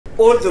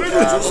all the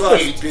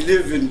producers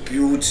believe in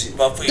beauty.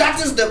 That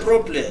is the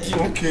problem.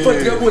 Okay.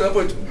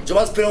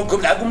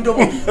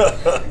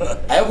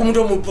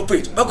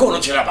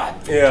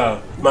 Yeah,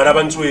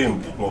 marabantu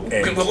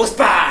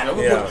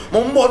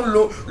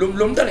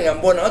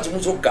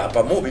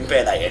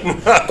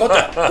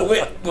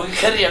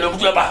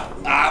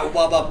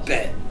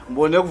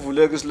Mbone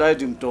kuvuleka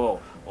sliding door.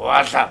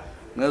 Wadla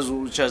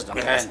ngezu chest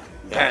pen.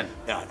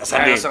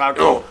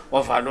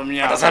 Wavala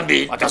umnyango.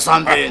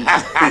 Atasambeni.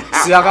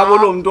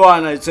 Siyakabona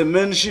umntwana it's a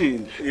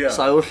mention.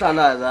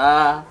 Sayohlala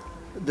la.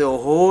 The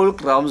whole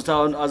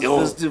Grahamstown as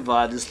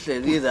festival is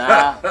hleli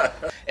la.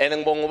 And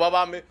ngibonga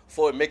ubabami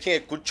for making a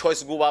good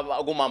choice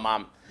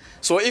kumamami.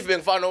 So if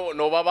bengifana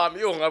no babami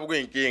yongabe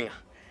kuyinkinga.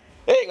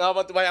 Hey ngabe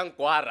abantu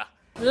bayangigwara.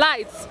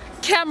 Lights,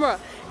 camera,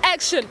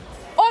 action,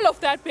 all of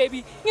that,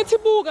 baby.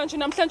 Ngitibuka nje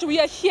namhlanje we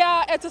are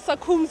here at a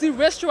Sakumzi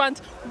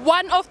restaurant,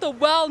 one of the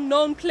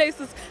well-known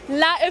places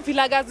la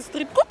eVilakazi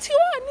Street.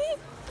 Kuthiwani?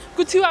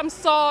 Kuthiwa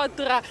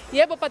Msodra.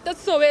 Yebo, but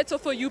that's Soweto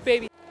for you,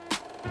 baby.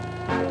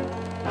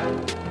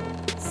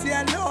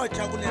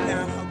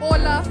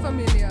 Hola,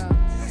 familia.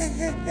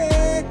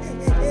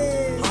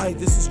 Hi,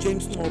 this is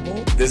James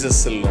Noble. This is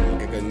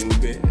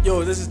Salom.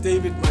 Yo, this is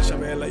David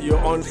Mashamela. You're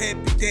on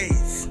Happy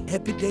Days.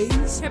 Happy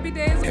Days? Happy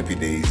days. Happy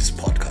Days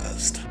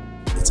podcast.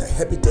 It's a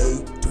happy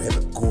day to have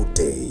a good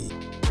day.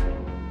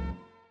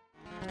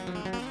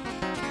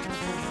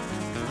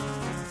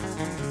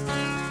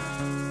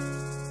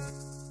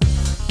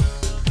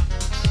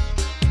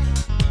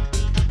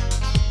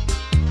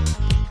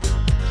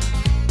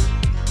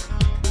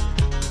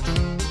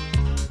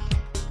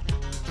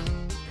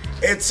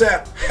 It's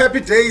a Happy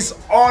Days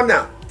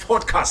Honor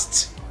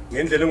podcast.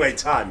 Ngendlela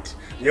ungayithandi,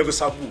 ngeke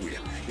sabuya.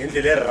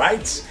 Ngendlela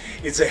right.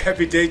 It's a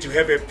happy day to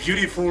have a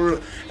beautiful,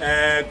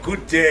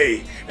 good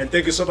day. And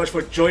thank you so much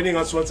for joining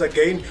us once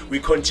again.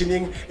 We're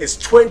continuing. It's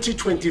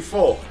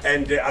 2024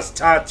 and I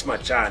start my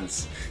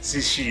chance.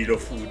 Sishilo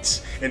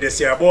futhi. And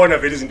siyabona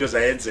vele izinto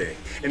zayenze.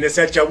 And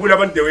siyajabula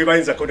abantu the way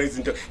bayenza khona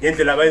izinto,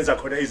 ngendlela bayenza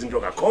khona izinto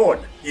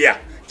ngakhona. Yeah.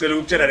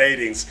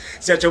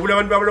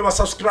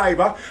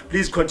 Subscriber,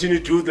 please continue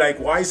to do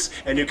likewise,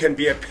 and you can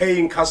be a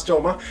paying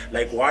customer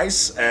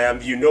likewise.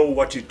 You know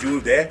what to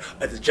do there,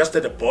 just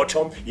at the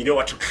bottom. You know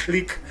what to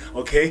click,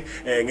 okay?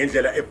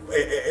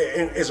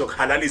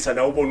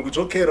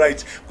 Okay,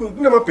 right?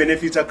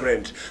 Benefits are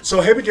grand. So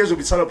Happy Days will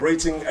be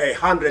celebrating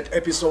 100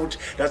 episode.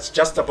 That's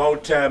just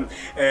about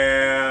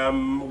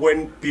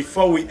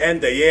before we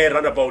end the year,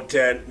 around about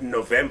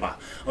November.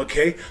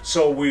 Okay,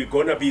 so we're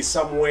gonna be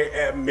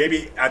somewhere.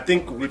 Maybe I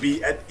think will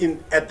be at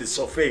the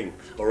Sofing,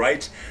 all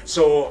right?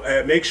 So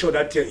make sure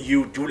that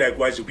you do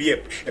likewise, you be a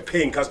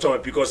paying customer,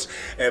 because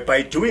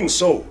by doing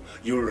so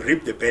you'll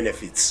reap the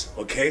benefits,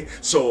 okay?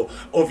 So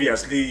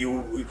obviously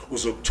you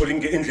uzothola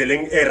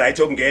indlela right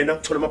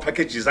okungena, thola ama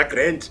packages are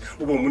grand,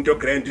 ube umuntu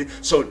grand,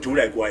 so do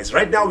likewise.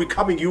 Right now we're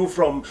coming to you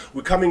from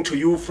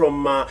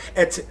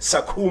at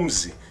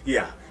Sakumzi.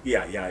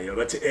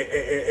 But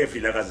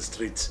eVilakazi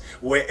Street,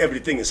 where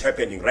everything is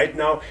happening right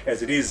now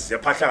as it is. The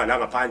pasha la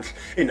ngaphandle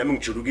enami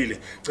ngijulukile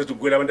cethu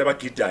kukwela abantu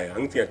abagidayo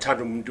angithi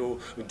ngiyathanda umuntu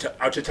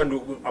awuthanda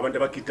abantu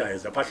abagidayo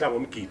zapahla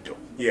ngomgido.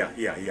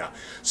 Yeah.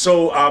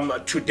 So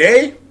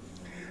today,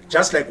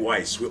 just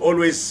likewise, we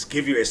always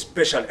give you a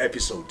special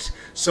episode.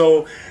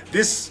 So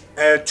this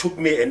took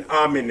me an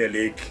arm and a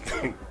leg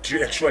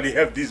to actually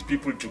have these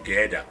people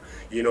together,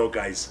 you know,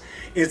 guys.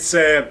 It's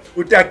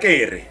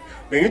Kere.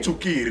 Bengithi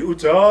uKere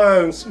uthi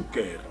hayi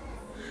ngisukere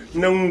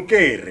mina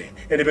ngikere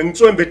and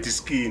bengitswembe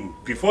diskin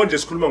before nje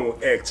sikhuluma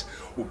ngo-act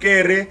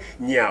uKere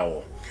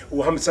Nyawo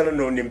uhambisana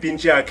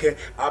nempintshi yakhe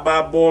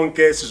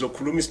ababonke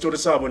sizokhuluma isitory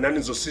sabo nani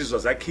nizosizwa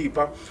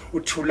zakhipha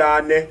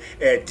uThulani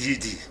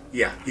Didi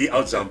he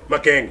outsam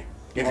magenge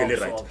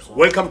ngendlela right.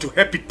 Welcome to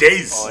Happy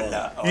Days.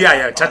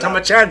 Yeah, thatha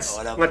ama chance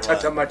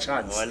ngathatha ama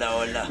chance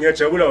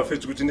ngiyajabula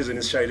bafethu ukuthi nize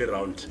nisishayile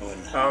around.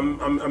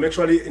 I'm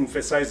actually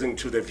emphasizing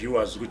to the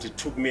viewers ukuthi it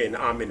took me an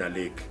arm and a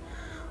leg.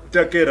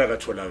 Takera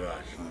katholakala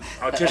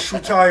athe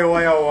shuthayo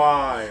waya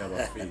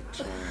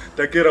bafethu.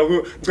 Takera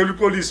ngicela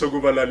upolice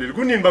kubalaleli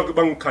kunini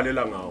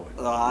bangikhalela ngawe.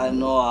 Hayi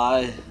no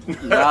hayi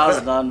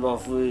yazi nani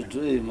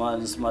bafethu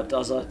man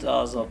simatasa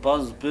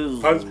phansi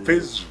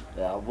phezulu.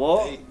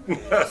 Yabo,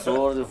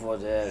 sorry for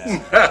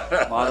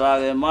that.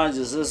 Mara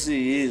manje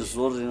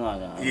sesiyizori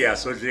ngana. Yeah,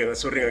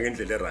 sorry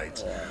ngendlela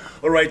right.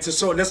 All right,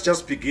 so let's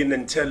just begin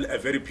and tell a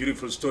very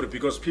beautiful story,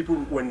 because people,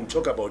 when you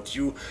talk about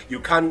you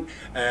can't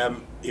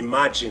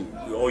imagine,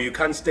 or you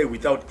can't stay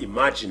without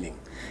imagining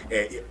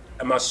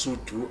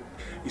amasudu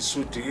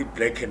isuti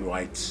black and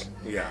white.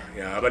 Yeah,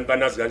 abantu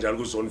banazi kanjalo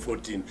ku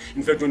Zone14.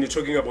 In fact, when you're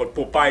talking about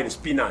Popeye and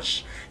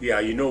Spinach, yeah,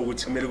 you know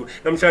ukuthi kumele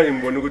namhlanje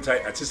ngibona ukuthi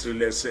artist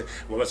release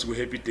ngoba siku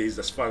Happy Days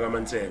asifaka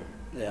amansengo.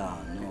 Yeah,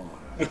 no.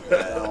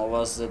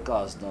 Ngoba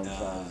sekas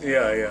namhlanje.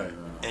 Yeah.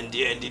 And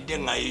into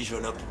engayisho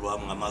lapho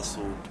wami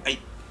ngamasudu. Ayi.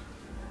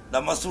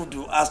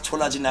 Lamasudu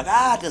asithola nje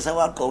nakade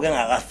sawagqoke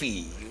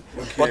ngakafiki.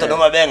 kodwa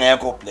noma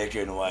bengekho black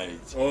and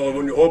white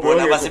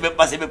bona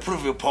base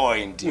prove a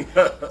point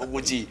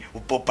ukuthi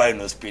uPopeye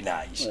no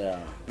Spinach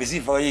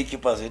besifa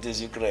ikhipha zethu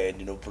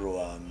ezigrand no pro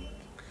wami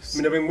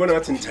mina bengibona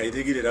ngathi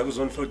ngithayithekile la ku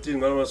Zone 14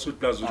 ngama suit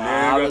plaza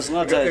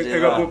uleka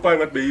ekaPopeye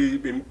ngathi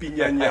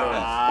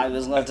bempinyanyana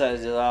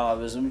besingathayithekanga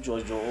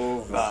besimjojo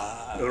over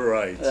all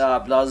right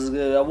plus ke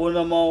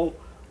yabona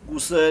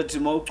kusethi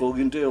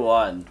mawugcoka into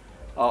e1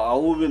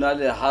 awubi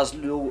nale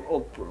hustle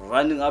of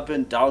running up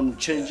and down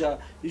change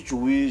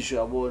ijuwisho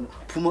yabona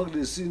phuma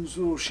kulesini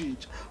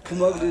soshintsha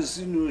phuma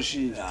kulesini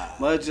uyoshintsha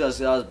mayithi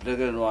asiyazi black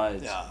and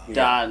white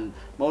done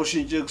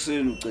mawushintshe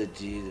ekseni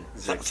ucedile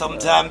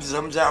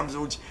sometimes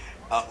uthi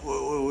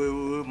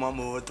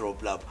mama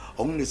drop lapha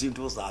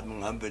awungezinto zami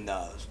ngihambe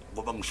nazo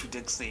ngoba ngishuthe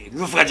ekseni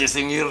ngizofika nje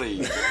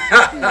sengiredi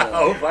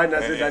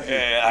awufana sedathi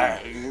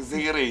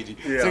sengiredi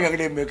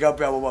sengakule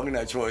makeup yabo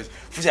bangina choice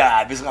futhi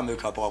bese nga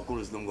makeup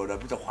kakhulu sinomngona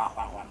phitha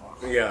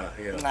yeah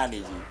ncane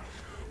nje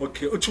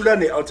okay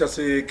uthulane out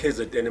ase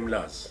KZN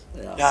emlazi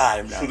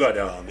emlazi suka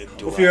da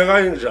ufika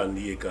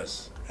kanjani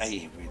yegas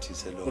hayi bithi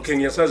selo okay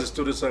ngiyasazi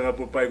istory saka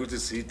Popeye ukuthi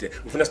side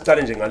ngifuna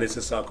siqale nje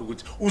ngalesi sakho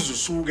ukuthi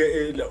uzusuke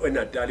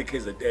eNatal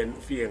KZN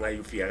ufike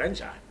ngayo ufika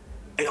kanjani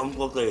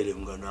Umqoqele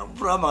mngani wami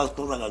bro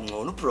masixoxa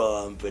kangcono bro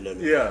wami phela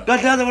lo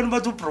kahle abantu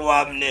bathi ubro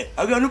wami ne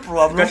akuyona ubro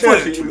wami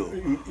mfowethu lo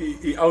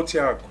i-out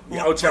yakho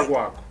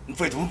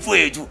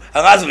mfowethu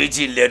angazi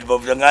uyithini le nto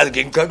babu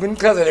angazi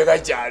ngichazele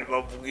kanjani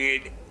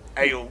babukeni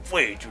ayo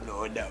mfowethu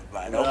lona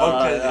bana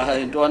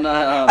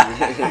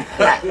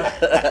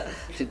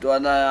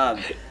intwana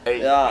yami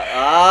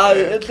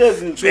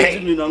ehlezi ngithi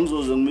mina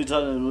ngizoze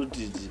ngimithane no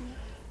Didi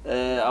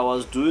I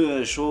was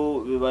doing a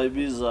show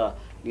bebayibiza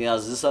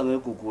ngiyazisa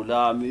ngegugu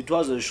lami. It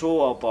was a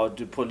show about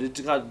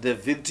the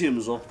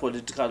victims of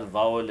political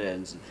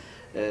violence.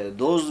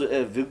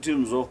 Those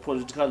victims of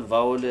political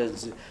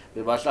violence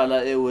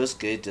bebahlala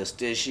eWestgate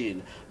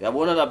station.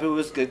 Uyabona lapha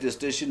eWestgate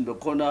station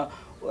bekhona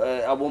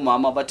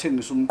abomama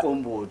abathengisa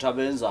umqombothi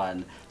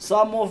abenzani.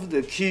 Some of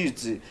the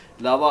kids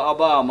laba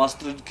abama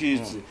street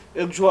kids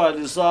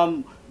actually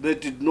some they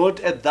did not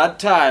at that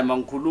time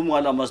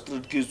angikhuluma ngala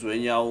street kids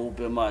weNyawo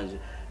manje.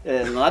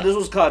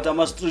 Ngaleso sikhathi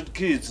ama street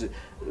kids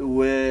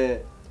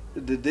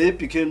they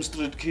became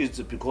street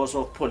kids because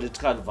of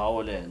political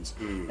violence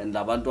and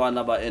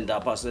labantwana ba end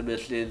up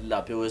asebehleli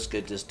lapha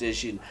eWestgate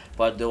station,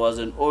 but there was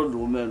an old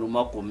woman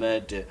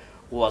uMagumede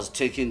who was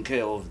taking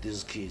care of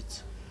these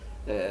kids.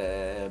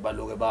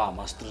 Baloke ba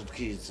ama street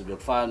kids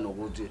bekufana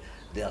nokuthi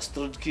they are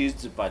street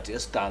kids but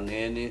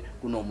esigangeni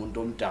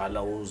kunomuntu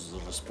omdala who's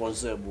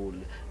responsible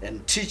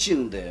and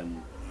teaching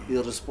them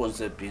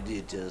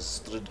irresponsibility as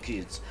street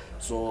kids.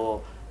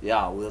 So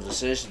yeah, we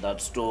researched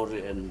that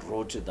story and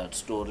wrote that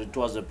story. It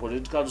was a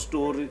political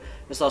story.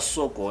 It's a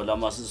so-called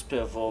masses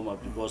performer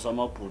because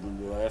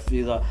I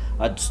figure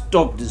I'd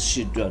stop this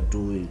shit we are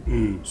doing.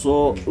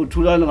 So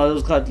uthulani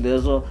ngaleso sikhathi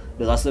leso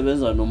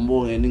bekasebenza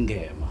nombongeni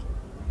ngema.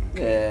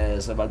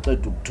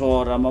 Sebaqeda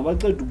ukuthora,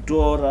 mabaqeda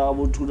ukuthora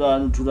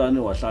uthulani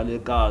wahlala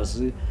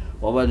eKasi,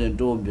 waba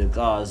nentombi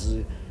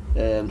eKasi,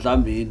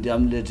 mhlambi into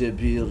yamlethe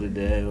ephiri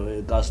leyo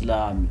eKasi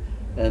lami.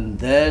 And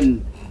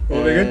then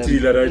then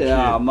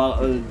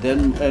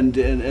and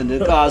the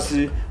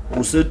Kasi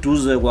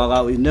useduze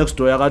kwa next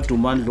door yaka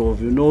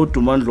Dumandlovu, you know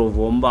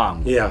Dumandlovu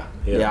ombango.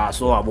 Yeah,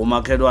 so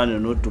abomakhelwane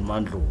no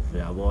Dumandlovu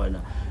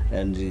yabona.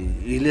 And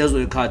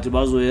ilezo ikhathi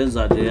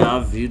bazoyenza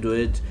le video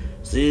ethi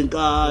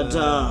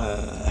Zinkatha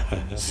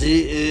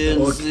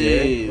CNC.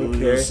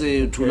 You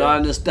see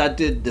Thulani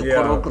started the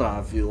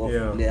choreography of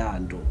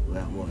Leando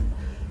yabona.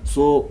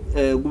 So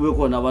kube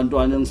khona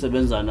abantwana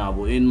engisebenza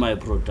nabo in my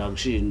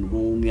production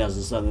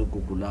ngiyazisa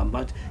ngegugu lami,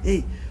 but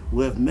hey,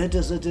 we have met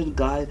a certain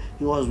guy,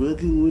 he was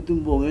working with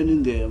Mbongeni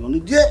Ngema.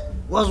 Ngithi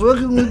was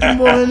working with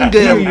Mbongeni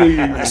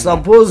Ngema. I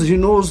suppose he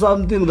knows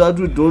something that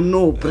we don't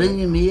know. Bring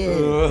him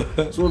here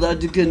so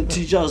that he can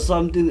teach us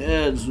something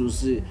else. You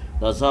see,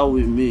 that's how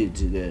we meet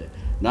there.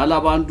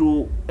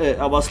 Nalabantu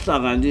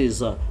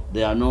abasihlanganisa,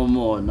 they are no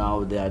more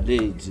now, they are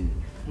late.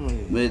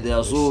 May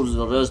their souls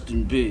rest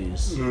in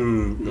peace.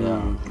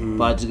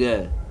 But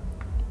then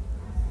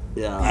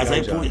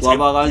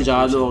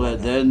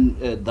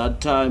at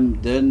that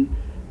time, then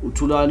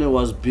Thulani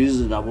was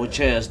busy in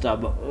Chester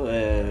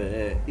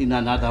in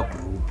another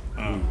group.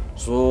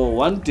 So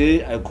one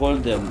day I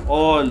called them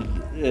all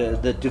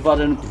the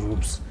different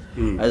groups.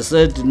 I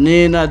said,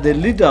 Nina, the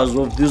leaders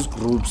of these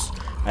groups,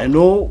 I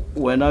know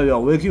when we are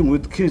working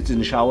with kids in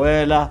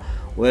Shawela,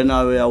 when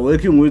we are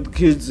working with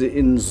kids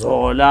in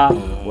Zola,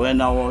 when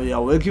we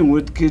are working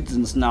with kids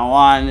in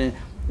Snawani,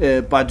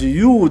 but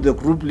you, the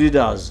group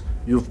leaders,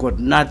 you've got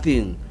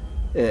nothing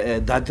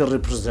that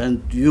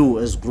represent you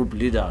as group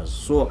leaders.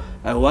 So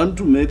I want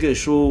to make a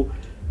show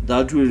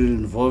that will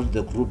involve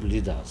the group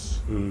leaders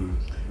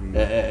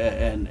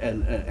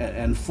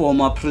and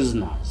former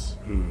prisoners.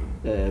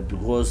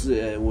 Because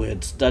we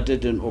had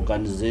started an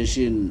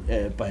organization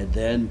by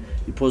then,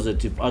 a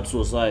Positive Art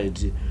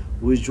Society,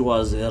 which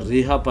was a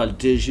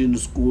rehabilitation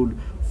school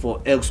for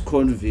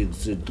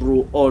ex-convicts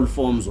through all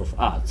forms of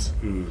arts.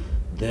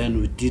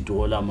 then we did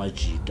Ola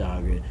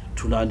Majita.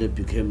 Thulani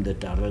became the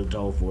director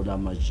of Ola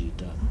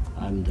Majita.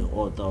 I'm the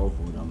author of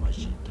Ola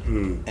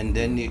Majita. And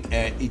then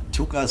it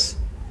took us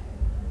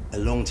a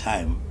long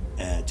time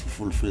to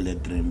fulfill the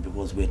dream,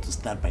 because we had to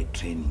start by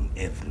training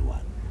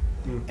everyone.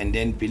 And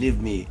then, believe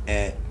me,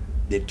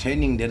 the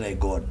training that I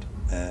got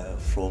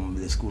from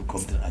the school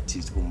competent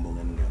artist,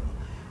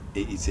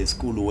 it's a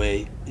school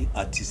where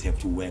artists have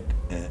to work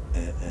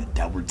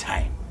double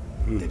time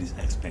that is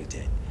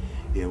expected.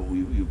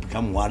 You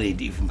become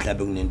worried if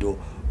even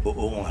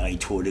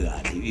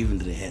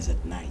the rehearse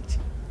at night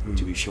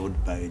to be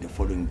showed by the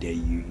following day.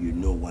 You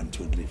know 1,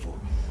 2, 3, 4.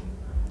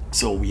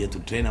 So we had to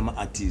train our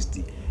artists,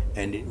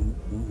 and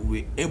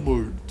we were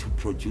able to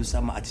produce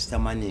some artists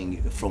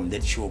from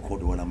that show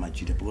called Ola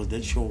Majita, because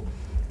that show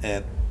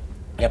I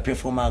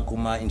perform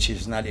in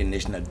international and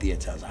national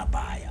theaters.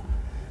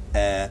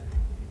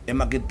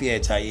 Market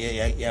theater,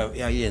 miracles.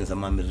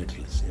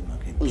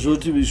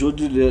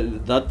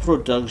 That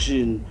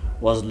production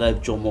was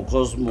like Jomo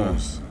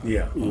Cosmos.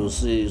 You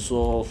see,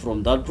 so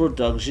from that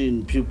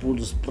production, people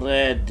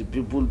spread,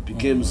 people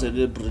became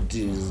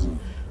celebrities.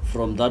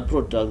 From that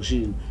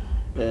production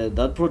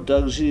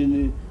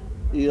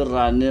it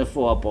ran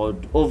for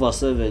about over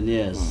 7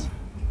 years.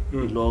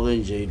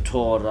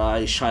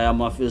 Tora,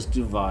 Shayama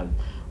Festival,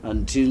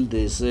 until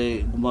they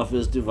say Guma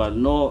Festival,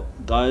 no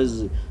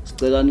guys,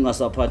 Stelani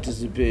must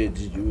participate.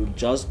 You will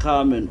just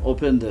come and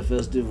open the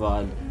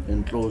festival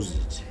and close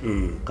it.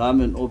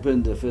 Come and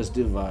open the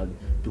festival,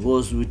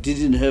 because we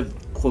didn't have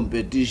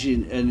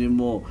competition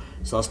anymore.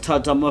 So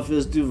start a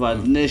festival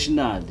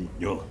nationally.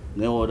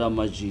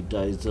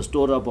 It's a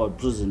story about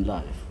prison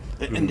life.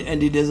 And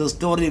it is a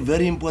story,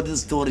 very important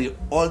story.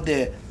 All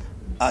the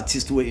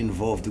artists were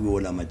involved with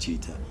Ola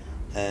Majita.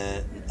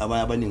 They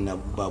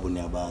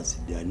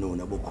are known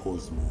about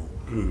Cosmo,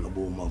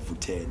 about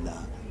Mavutela,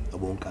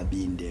 about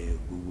Kabinde,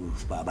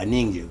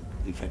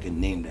 if I can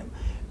name them.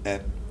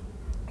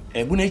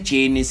 When a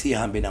chain is here,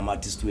 I'm an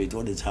artist to it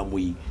all the time.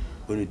 When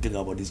we think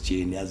about this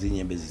chain, as in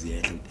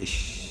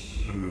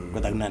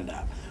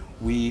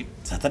we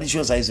Saturday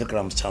shows I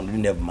Grams Town, we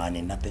didn't have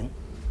money, nothing.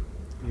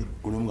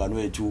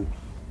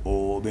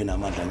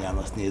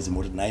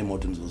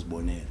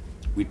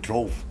 We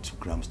drove to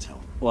Grahamstown.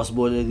 Was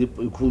born in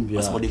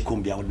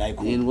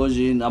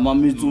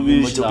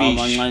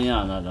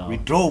Mitsubishi. We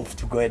drove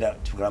to go to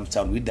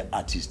Grahamstown with the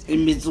artist.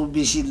 In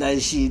Mitsubishi, my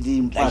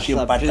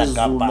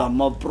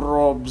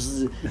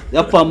probs,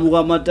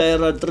 Yapamuga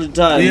Matera 3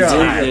 times.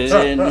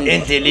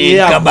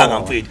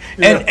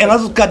 And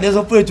also cut there's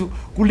a way to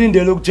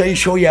Kulinde look to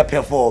show you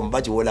perform,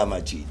 but you will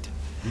Majid.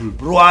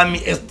 Ruami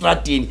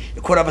Estratin,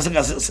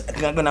 Korabasaka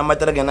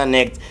Matagana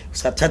next,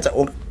 Satata.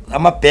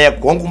 I'm a pair,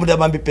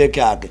 Bambi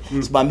Pekak,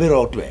 it's Bambi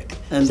Rockwork.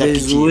 And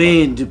there's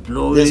wind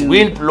blowing. There's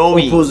wind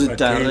blowing. Opposite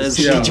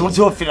direction. She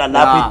also feel a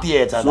happy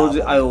theater.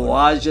 So I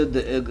watched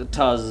the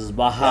guitars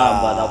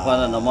Bahama,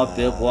 Napana,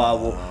 Namape,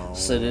 Wabo,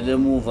 Senede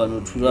move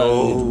and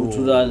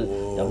Turan,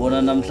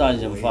 Yabona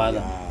Namtanje,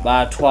 father,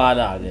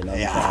 Batwala,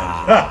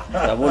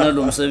 Yabona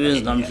Lum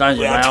Service,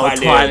 Namtanje,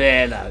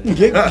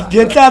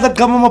 Get out of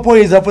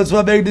Kamapois, I was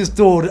make this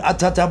story at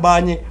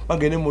Tatabani,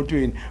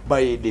 Maganemutuin,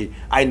 by the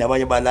I never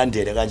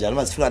landed, I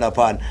must fly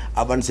upon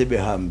Abansebe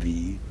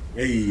Hambi.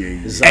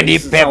 And the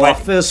pepper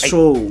first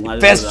show,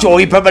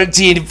 he pepper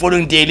tea the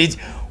following day.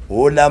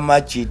 Ola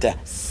Majita,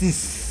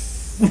 sis.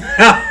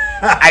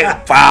 I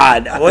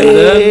found. And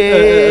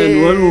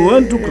when we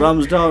went to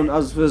Grahamstown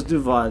as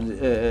festival,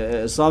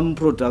 some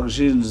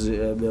productions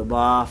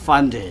were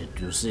funded,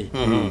 you see.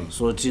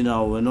 So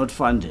Tina were not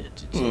funded.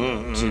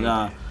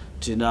 Tina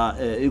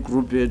a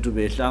group here to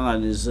be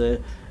Shangan is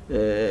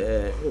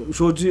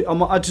shoti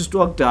ama artist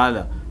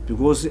wakudala,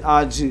 because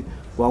athi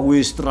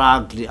kwakuyi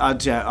struggle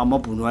athi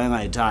amabhunu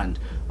ayengayithandi.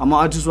 Ama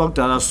artists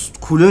wakudala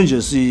sikhule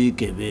nje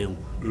sigebengu.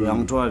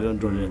 Uyangithola le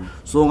nto le.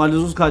 So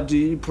ngaleso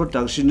sikhathi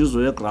i-production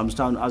izoya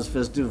eGrahamstown as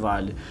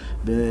festival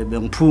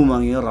bengiphuma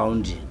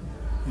nge-roundini.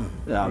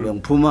 Yeah,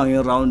 bengiphuma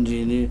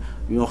nge-roundini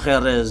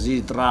ngiyohereza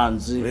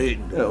i-trance.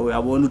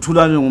 Uyabona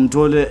uThulani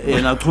ngumthole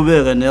yena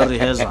aqhubeke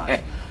ne-rehearsal.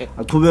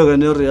 Aqhubeke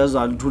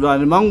ne-rehearsal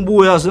uThulani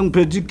mangibuya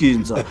sengiphethe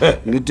iginza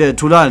ngithe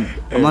Thulani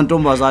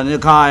amantombazane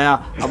ekhaya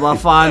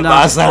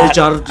abafana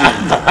eJardini.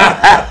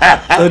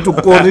 Ethi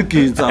ukona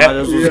iginza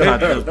ngaleso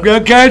sikhathi.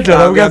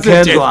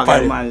 Kuyakhendwa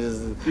manje.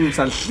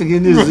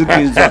 Sahlikini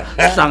iziginza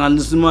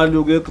hlanganisa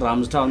imali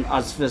eGrahamstown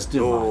Arts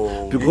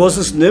Festival,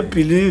 because sine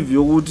believe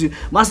yokuthi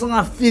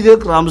masingafika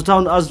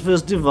eGrahamstown Arts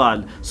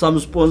Festival, some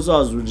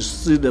sponsors will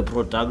see the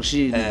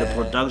production. The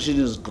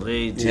production is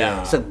great.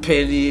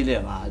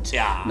 Sekuphelile ngathi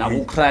na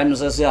ku crime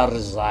sesiya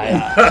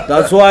resign.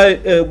 That's why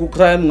ku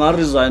crime nga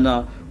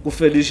resigner ku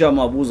Felicia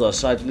Mabuza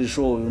Shuttle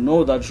show. You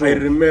know that show? I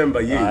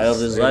remember, yes. I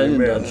resigned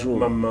in that show.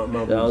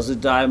 Yeah, was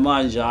it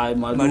manje hayi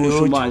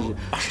malushu manje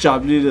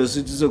sijabulile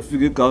sithi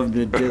sekufika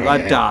igovernment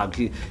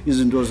kadaki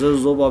izinto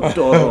sezizoba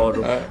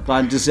butororo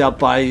kanti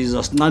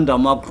siyabhayiza sinanda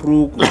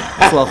amakruku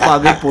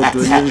siwafaka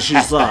ebhodweni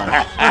elishisayo.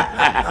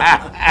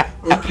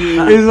 Okay.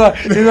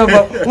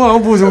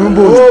 Ungawubuza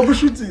umbuzo.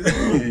 Kushuthi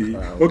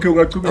Okay,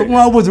 ungaqhubeka.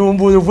 Ungabuza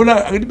umbuzo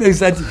ufuna ngibe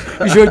ngisathi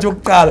isho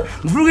yokuqala.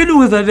 Ngifuna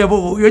ilungisa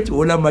lebo uyothi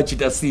wona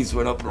machita sis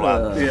wena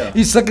bro.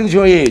 I second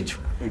show yethu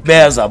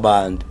beza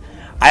abantu.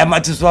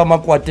 Ayamathiswa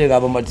amakwateka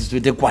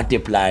abamathiswe ekwate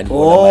plan.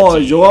 Oh,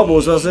 njengoba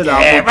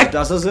usaselapho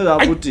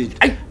asaselapho Didi.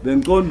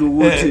 Bengiqonda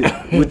ukuthi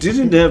we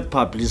didn't have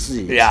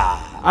publicity. Yeah.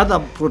 Other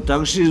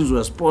productions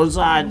were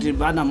sponsored,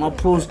 banama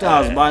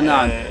posters,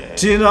 banana.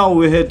 Tina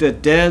we had a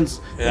dance,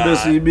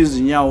 besiyibiza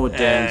Nyawo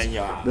dance.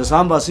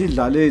 Besihamba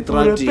sidlale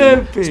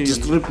eTrading,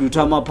 distribute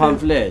ama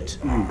pamphlet.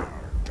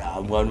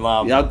 Ngwan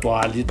wami.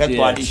 Yagcwala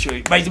Yagcwala isho.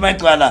 Bayithi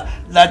mayigcwala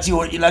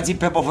lathi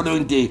paper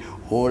following day.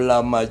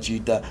 Hola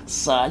machita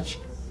such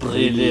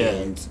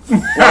brilliant.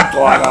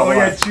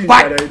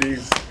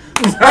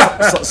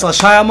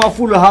 Sashaya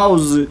ama-full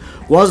house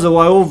waze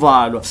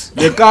wayovalwa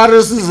le car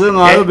esize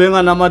ngayo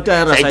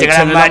benganamatayara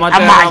sayithemba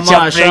amatayara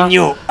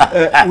amasha.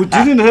 We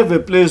didn't have a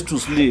place to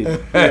sleep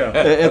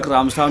at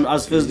Grahamstown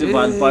as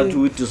festival, but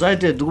we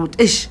decided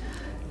ukuthi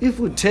if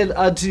we tell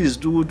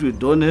artists we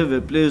don't have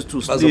a place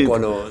to sleep,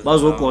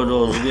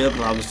 bazogoloza at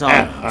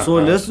Grahamstown. So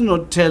let's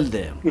not tell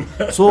them.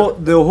 So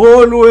the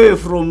whole way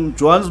from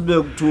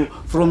Johannesburg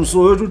from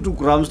Soweto to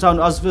Grahamstown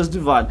as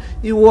festival,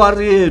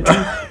 Iwari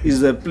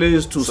is a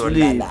place to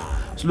sleep.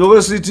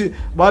 Slogo City,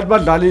 but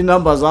badlala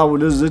numbers zabo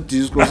lezi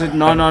disco sithi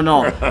no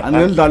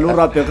angendlala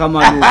urabheka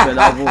manupe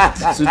lapho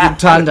sithi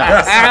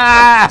ukuthanda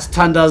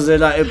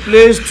sithandazela a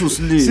place to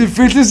sleep.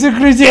 Sifihla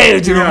secret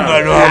yethu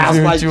ngalo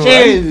wami.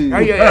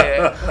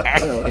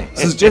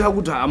 Sisitshela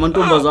ukuthi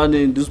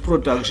amantombazane in this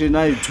production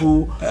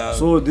ayi2,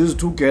 so these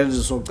 2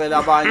 girls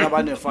socela abanye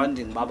abane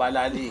funding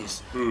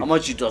babalalise.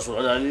 Amajito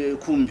asolala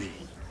ekhumbini.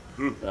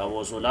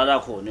 Yabo solala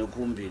khona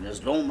ekhumbini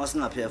as long as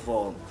singa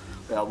perform.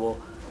 Yabo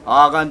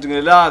kanti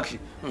ngelakhi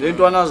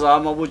lentwana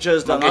zami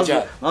abuchester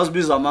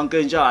ngazibiza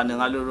amankentshane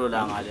ngalelo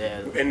langa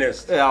lelo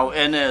Ernest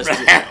Ernest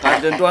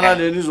kanti lentwana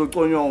leni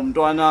izoconywa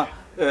umntwana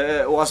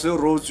wase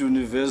Rhodes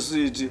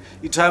University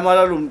itime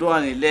la lo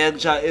mntwana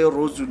ilecture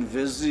Rhodes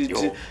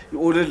University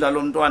uledla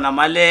lo mntwana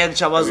ama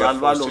lecture abazali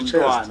balo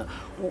mntwana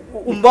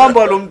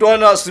umbamba lo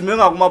mntwana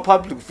simenga kuma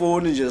public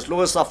phone nje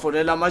siloko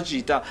safonela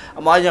amajita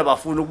amanye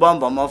abafuna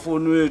ukubamba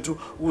amafoni wethu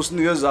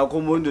ukusinikeza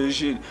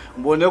accommodation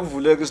ngibone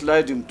kuvuleka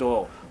sliding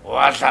door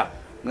wadla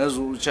ngeze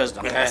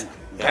uChester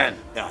Ken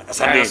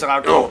asambeni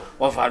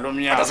wavala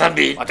umnyango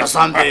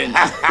atasambeni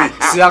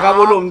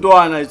siyakabo lo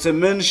mntwana it's a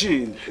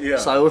mention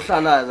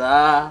sayohlala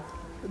la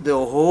the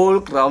whole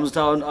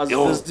Grahamstown as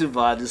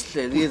festival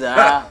isihleli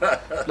la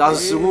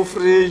lasiku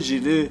fringe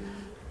le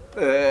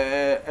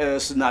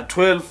sina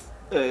 12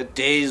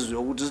 days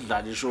yokuthi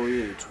sidlale show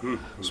yethu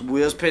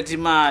sibuye siphethe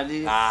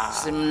imali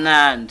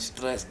simnandi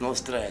no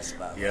stress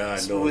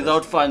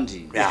without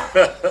funding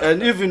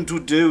and even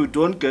today we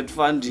don't get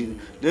funding.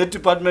 The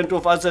Department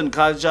of Arts and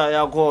Culture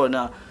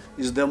yakhona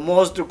is the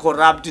most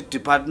corrupt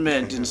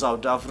department in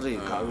South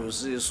Africa, you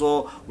see.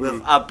 So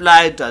we've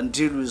applied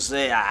until we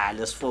say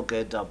let's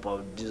forget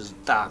about this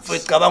tax.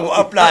 Ngicabanga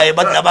apply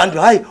but labantu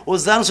hayi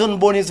uzange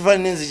sonibonisa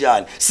fanele nenze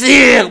njani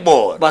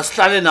sikubona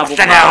basihlale nabo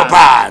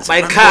phansi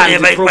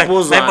bayikhanda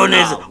proposal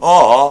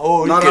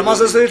mara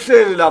mase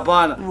sehleli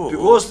laphana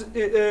because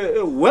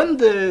when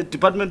the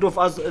Department of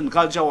Arts and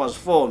Culture was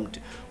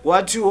formed,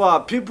 what you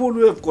are people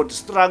who have got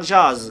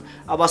structures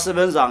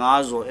abasebenza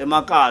ngazo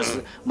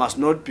emakasi must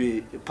not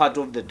be part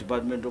of the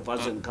Department of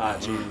Arts and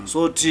Culture.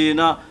 So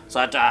thina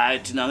sathi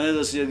thina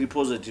ngeke siye ki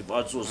Positive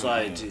Art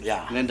Society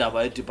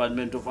ngendaba ye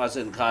Department of Arts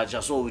and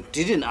Culture, so we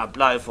didn't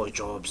apply for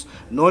jobs,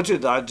 not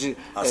that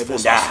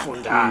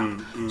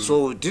besifunda.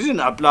 So we didn't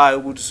apply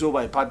ukuthi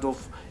siyoba part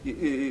of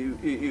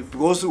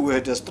because we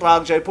had a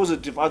structure. A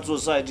Positive Art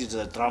Society is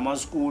a drama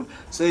school.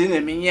 Say in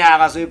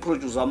eminyaka say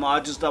produce ama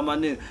artists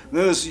amaningi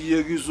ngeke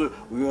siyekiswe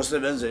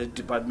uyosebenza e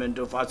Department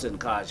of Arts and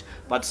Culture.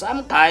 But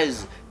some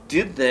guys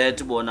did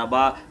that bona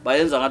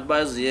bayenza ngathi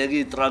bayaziyeka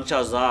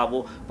i-structure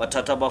zabo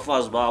bathatha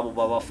abafazi babo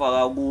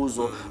babafaka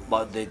kuzo,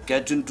 but they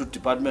get into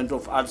Department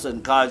of Arts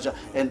and Culture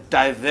and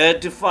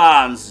divert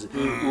funds.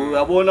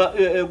 Uyabona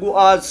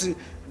ku-arts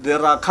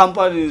there are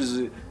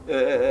companies,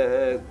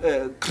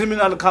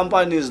 criminal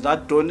companies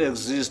that don't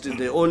exist,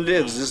 they only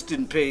exist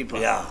in paper,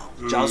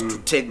 just to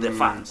take the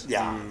funds.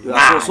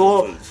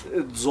 So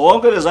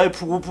zonke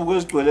lezayiphukuphuku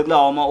ezigcwele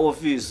kulawa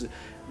ama-office,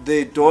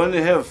 they don't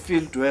have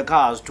field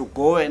workers to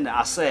go and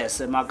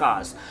assess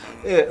emakhasi.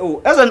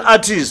 As an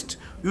artist,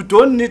 you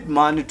don't need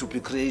money to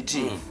be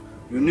creative.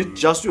 You need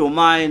just your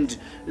mind,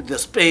 the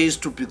space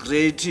to be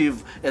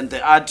creative, and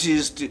the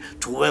artist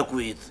to work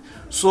with.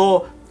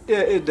 So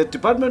the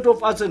Department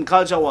of Arts and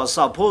Culture was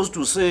supposed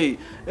to say,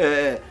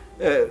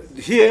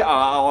 here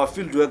are our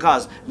field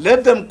workers,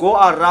 let them go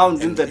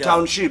around in the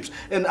townships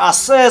and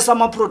assess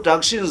some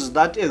productions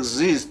that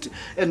exist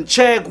and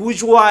check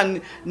which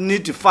one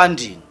need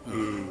funding.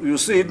 You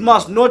see, it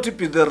must not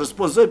be the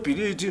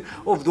responsibility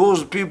of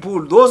those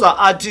people. Those are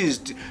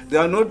artists. They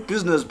are not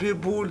business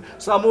people.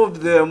 Some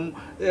of them,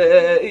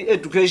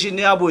 education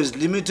is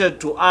limited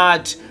to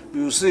art.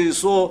 You see,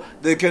 so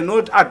they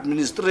cannot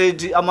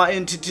administrate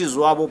entities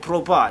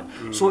properly.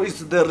 So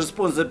it's the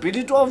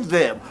responsibility of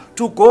them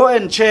to go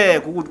and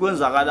check ukuthi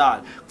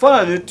kwenzakalani.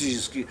 Kufana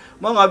ne-disc.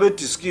 Mangabe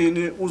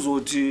diskini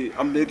uzoti,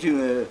 I'm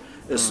making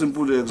a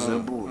simple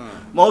example.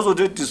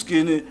 Mawuzothi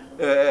diskini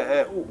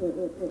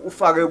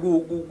ufake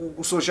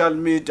ku social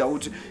media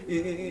ukuthi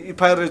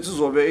i-Pirates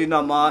izobe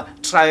inama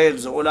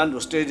trials Orlando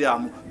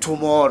Stadium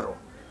tomorrow.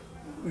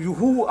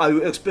 Who are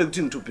you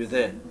expecting to be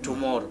there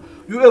tomorrow?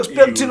 You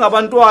expecting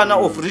abantwana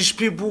of rich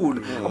people,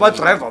 about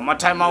driver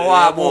matime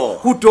wabo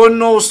who don't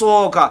know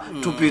soccer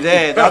to be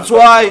there. That's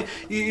why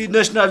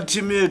national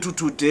team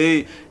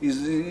today is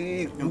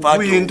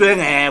kuyinto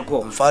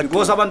engekho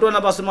because abantwana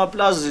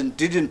basemaplazini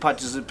didn't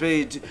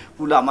participate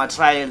kulama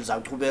trials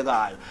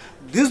aqhubekayo.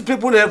 These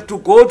people have to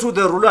go to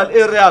the rural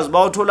areas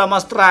bawuthola ama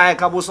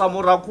strike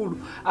abosamurakhulu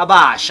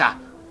abasha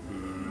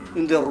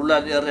in the rural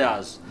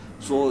areas.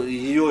 So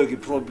here is a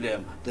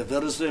problem. The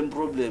very same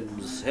problem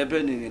is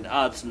happening in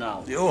arts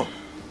now. Yo,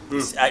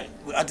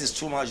 art is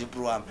too much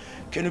program.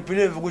 Can you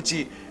believe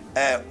ukuthi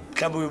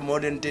club more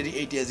than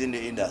 38 years in the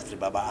industry,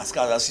 baba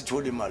askaza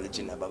sithole imali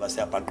thina baba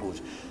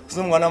siyabhaquzwa.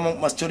 Sinomngwana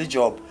must story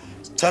job.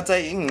 Thatha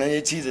ingxenye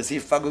ethize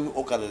sifake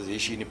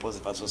ku-organization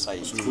i-Positive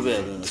Society.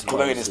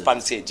 Siqhubeke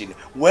ne-sponsor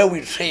where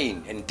we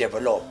train and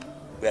develop.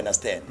 We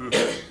understand.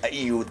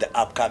 You the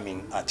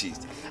upcoming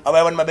artist.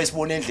 Abanye abantu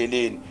mabesibona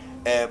endleleni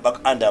back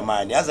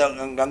undermine yaza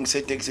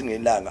ngangiseteksi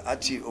ngelanga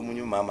athi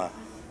omunye umama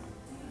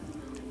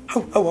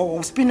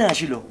hawu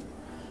spinach lo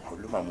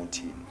lo mama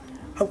uthini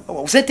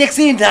hawu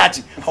useteksi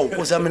ndathi hawu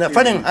kosa mina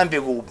fanele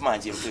ngihambe kuphi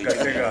manje mfethu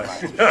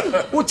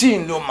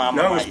uthini lo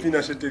mama nawo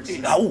spinach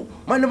eteksi hawu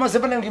manje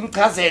masefana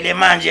ngimchazele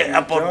manje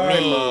about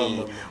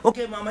me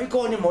okay mama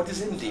ikhona imoto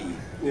isendlini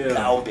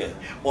mhlawumbe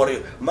or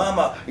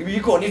mama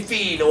ikhona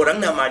ifile or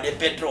anginamali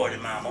epetrol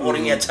mama or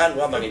ngiyathanda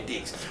ukuhamba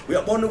ngeteksi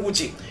uyabona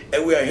ukuthi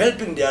we are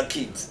helping their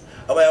kids.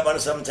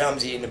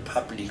 Sometimes in the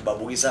public,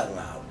 but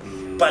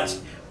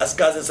as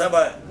guys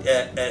saba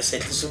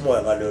said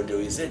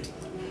we said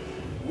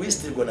we're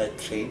still gonna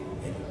train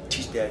and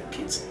teach their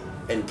kids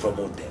and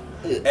promote them.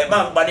 List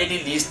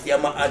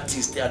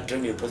artists are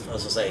training in Positive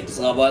Society.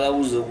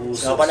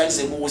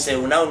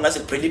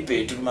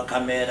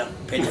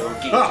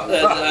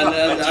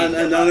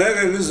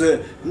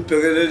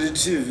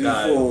 TV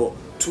for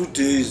 2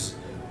 days.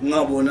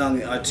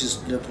 Ngabonanga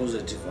artist le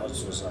Positive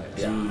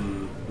Society.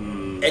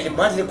 And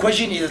the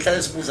question is, the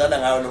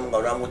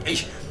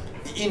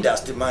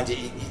industry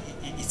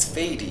it's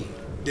fading.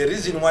 The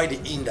reason why the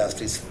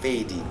industry is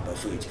fading,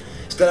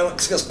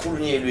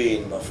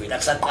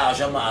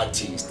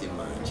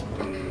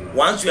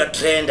 once you are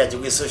trended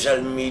with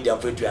social media,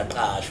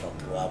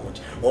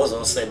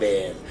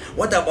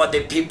 what about the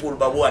people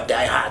who are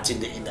diehards in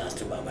the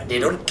industry? They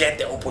don't get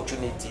the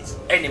opportunities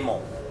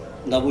anymore.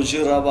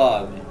 Nabuchira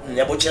babi.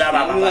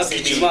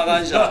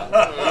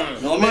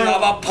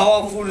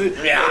 Powerful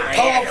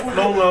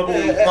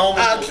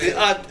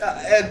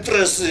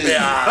actresses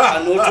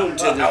are not on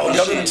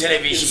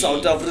television.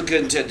 South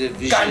African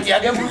television.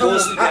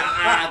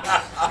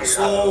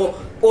 So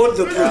all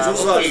the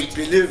producers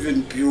believe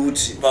in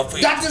beauty.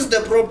 That is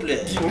the problem.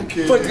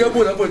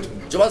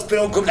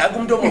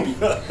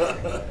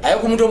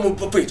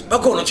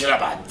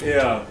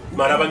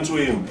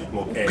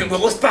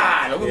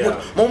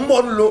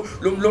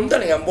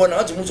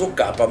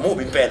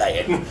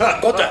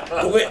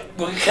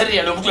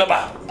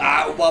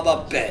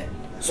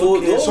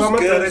 So those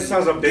girls,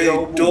 they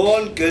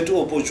don't get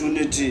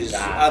opportunities,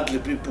 ugly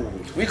people.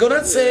 We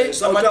cannot say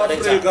South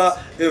Africa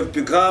have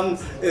become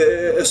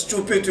a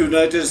stupid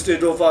United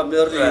States of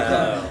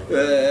America,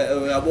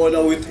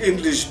 with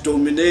English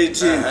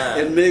dominating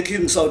and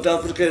making South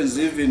Africans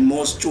even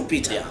more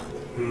stupid.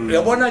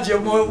 No.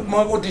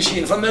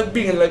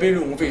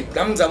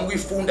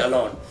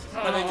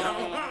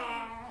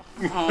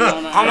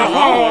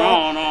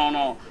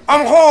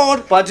 I'm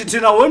hard. But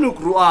when we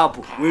grew up,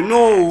 we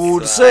know we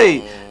would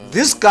say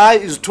this guy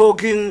is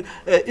talking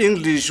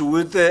English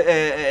with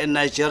a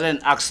Nigerian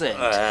accent.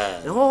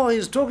 Oh,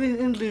 he's talking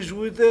English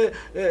with a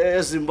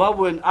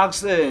Zimbabwean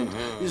accent.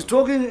 He's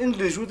talking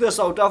English with a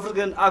South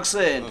African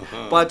accent.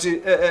 But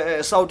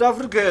South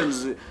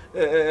Africans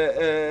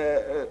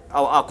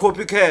are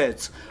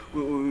copycats.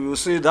 You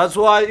see, that's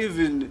why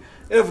even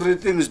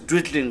everything is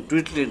dwindling,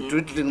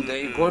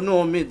 the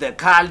economy, the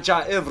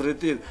culture,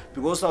 everything,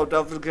 because South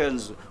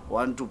Africans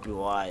want to be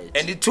white.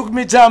 And it took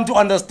me time to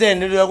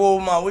understand.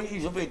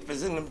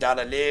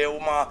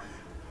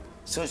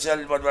 Social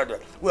we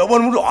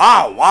want to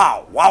wow.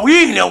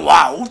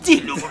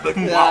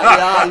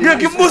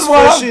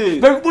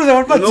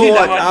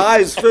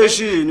 It's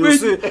fashion. You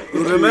see,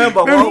 you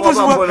remember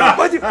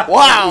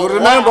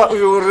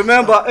you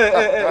remember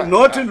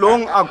not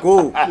long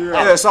ago,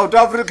 South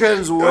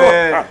Africans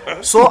were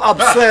so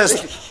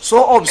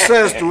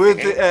obsessed with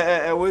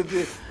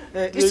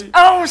It's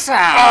awesome.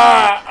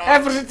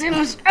 Everything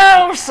is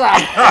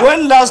awesome.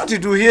 When last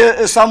did you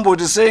hear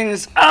somebody saying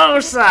it's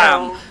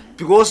awesome?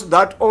 Because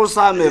that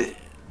awesome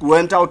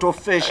went out of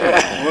fashion.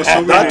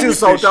 That is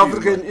South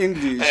African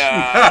English.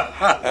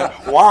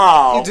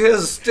 Wow. It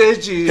has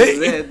stages.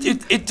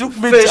 It took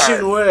me fashion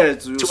time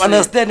words to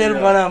understand it.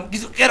 Wow.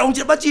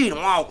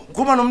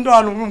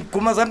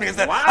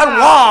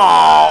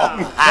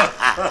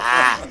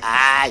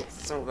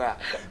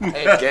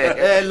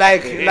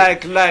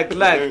 Like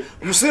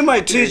you see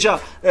my teacher,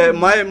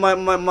 my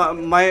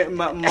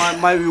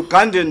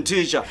Ugandan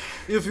teacher.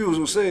 If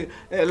you say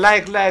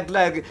like,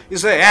 you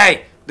say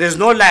hey. There's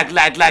no like,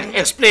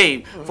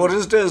 explain. For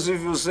instance,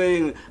 if you're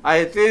saying,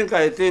 I think,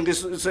 you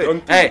say,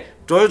 hey,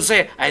 don't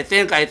say, I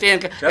think,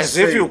 as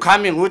if you're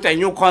coming with a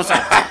new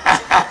concept.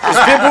 It's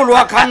people who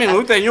are coming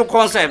with a new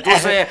concept who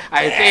say,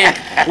 I think.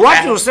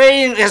 What you're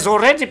saying has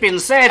already been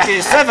said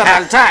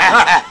several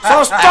times.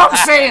 So stop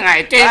saying,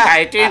 I think.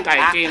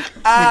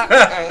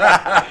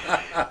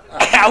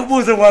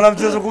 Buza wala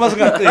mthetho kuma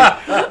singathi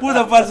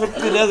buza phansi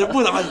ukuqineza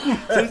buza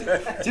phansi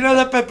thina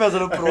la peppers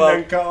lo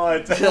pro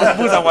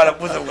buza wala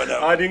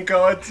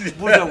adinkawathi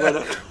buza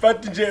wala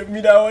but nje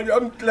mina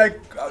I'm like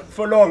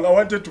for long I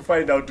wanted to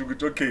find out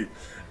okay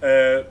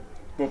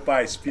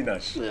Popeye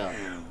Spinach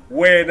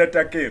wena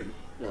Takeri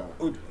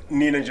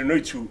nina nje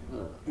noyithu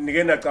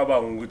nike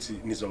nacabanga ukuthi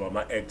nizoba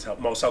ama actor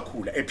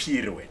mawusakhula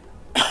ephiri wena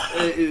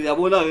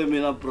yabona ke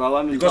mina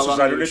bra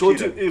ngicabanga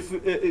ukuthi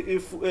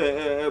if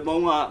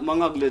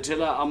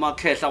mangakulethela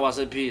amakhehla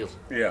wasephiri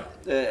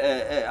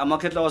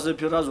amakhehla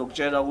wasephiri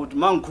azokutshela ukuthi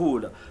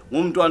mangikhula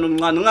ngumntwana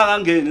omncane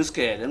ngingakangeni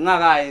isigele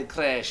ngingakayi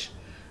crash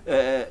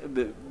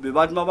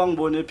bebathi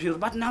mabangibone ephiri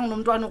bathi nangu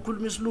nomntwana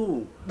okhuluma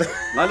isilungu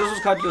ngaleso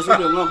sikhathi leso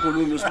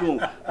bengakhuluma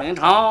isilungu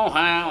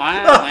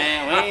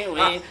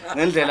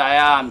ngendlela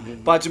yami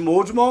but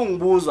mothi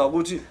mawungibuza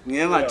ukuthi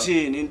ngiye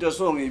ngathini into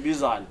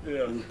esongiyibizana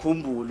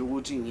ngikhumbule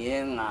ukuthi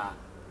ngiye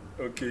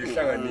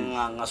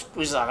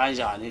ngasqueeza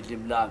kanjani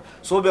ilimi lami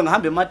so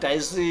bengihamba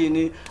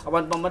emadayisini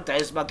abantu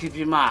bamadayisi bakhipha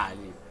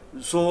imali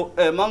so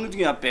mangithi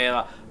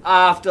ngiyabheka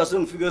after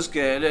sengifike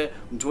esigele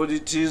ngithola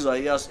ithiza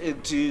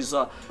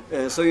iyasectisa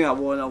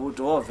sengiyabona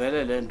ukuthi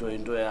vele lento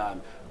into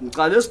yami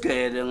ngicala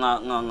esigele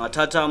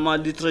ngathatha ama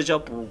literature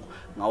book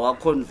ngawa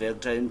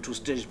converter into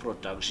stage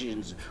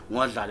productions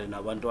ngodlale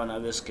nabantwana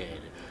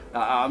besigele.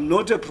 I'm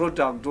not a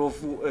product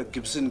of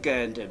Gibson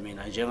Kente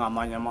mina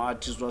njengamanye ama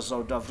artists wa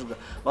South Africa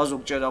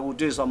bazokutshela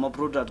ukuthi isama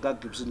product ka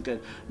Gibson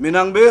Kente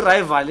mina ngibe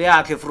rival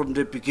yakhe from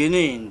the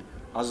beginning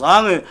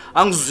azange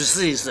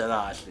angizwisise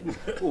kahle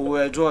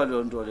uyathola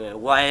lonto le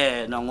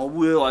wayena ngoba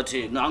uye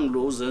wathi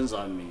nangilo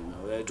uzenza mina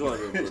uyathola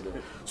lonto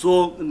le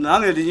so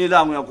nangelinye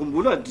ilanga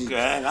uyakhumbula Didi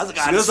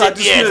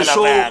ngazi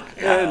show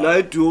la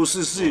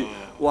eDOCC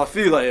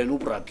wafika yena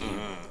uBragibi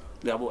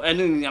yabo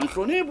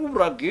ngiyamhlonipha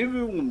uBragibi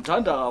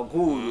ngumthanda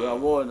kakhulu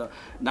yabona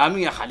nami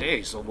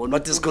ngiyahale sobona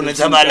but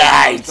isconnect ama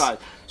lights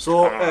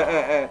so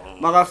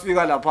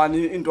makafika lapha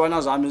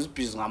intwana zami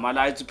izibhizi ngama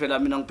lights phela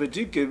mina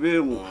ngiphethe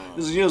igebengu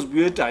izinye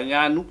zibuye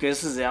edanyana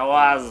ugesi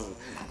ziyawazi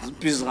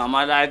izibhizi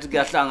ngama lights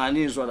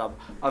kuyahlanganiswa lapha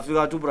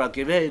afika athi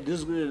uBragibi hey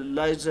these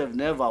lights have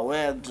never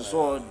worked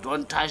so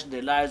don't touch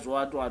the lights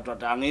what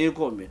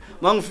angikho mina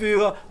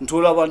mangifika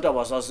ngithola abantu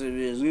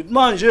abasasebenzi ngithi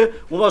manje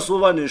ngoba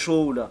soba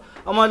neshow la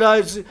ama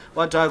lights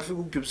wathi akufika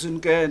uGibson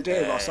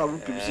Kente basaba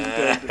uGibson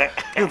Kente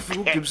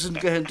ukufika uGibson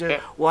Kente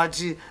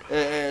wathi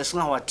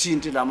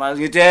singawathinti lama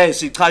ngithi hey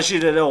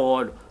sichashile le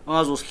holo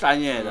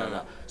angazosihlanyela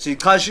la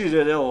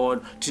sichashile le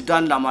holo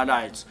thintani lama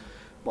lights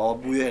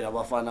bawabuyela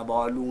abafana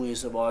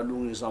bawalungisa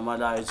ama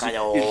lights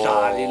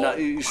idlale la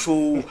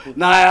ishow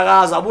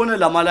nayakaza abone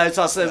lama lights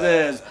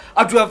asebenza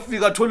athi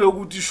uyafika athole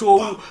ukuthi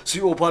ishow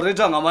si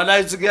operator ngama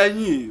lights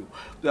kuyanyiyo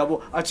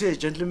yabo athi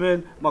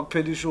gentlemen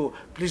makuphela ishow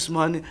please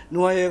man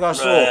niwayeka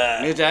so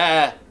ngithi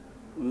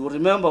you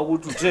remember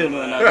ukuthi utheni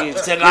wena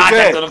kithi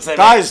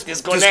guys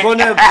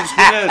disconnect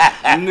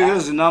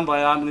nginikeza inamba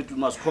yami ngithi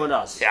must call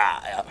us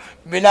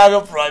mina ke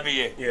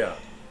private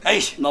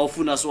eish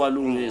nawufuna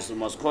siwalungise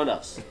must call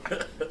us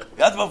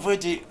yazi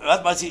bafethi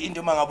yazi bathi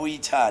into mangabe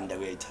uyithanda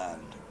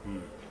kuyayithanda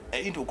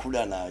into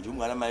okhula nayo nje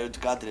ungana mayo uthi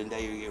kade lento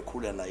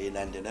ayikhula nayo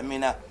eLondon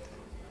mina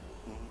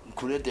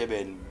ngikhule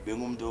eDurban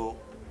bengumuntu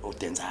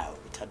odansayo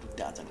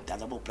uthanda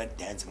ukudansa bo black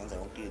dance ngenza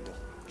yonke into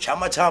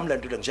shama chamla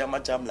nto ngishama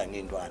chamla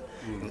ngentwana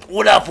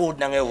ngicula futhi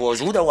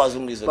nangevoice ukuthi akwazi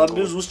ungizwe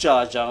babiza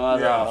usijaja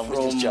ngala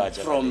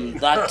from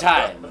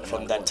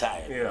that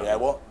time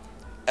yabo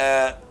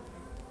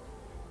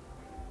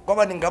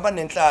ngoba ningaba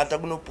nenhlanhla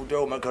kunobhuti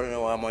wamakhalane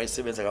wami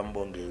wayesebenza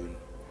kaMbongeni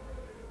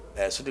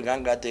suthi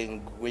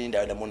ngangikade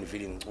kwindawo la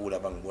Montville ngicula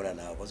bangibona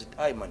nabo bathi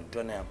hayi man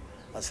ntwana yami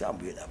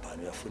asihambuye lapha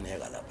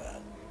uyafuneka lapha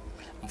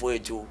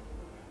mfowethu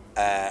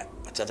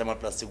athatha ama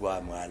plastic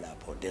wami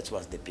lapho that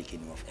was the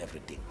beginning of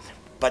everything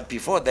but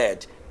before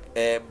that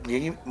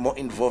being more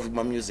involved in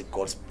my music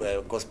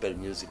gospel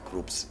music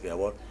groups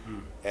yabo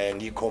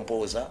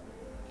ngicomposer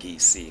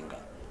ngisinger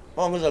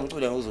Wangiza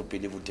ngicula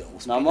ngizobelieve ukuthi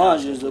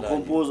namanje ze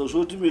composer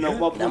shothi mina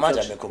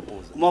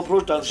kuma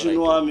production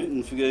wami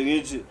ngifike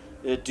ngithi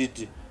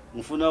Didi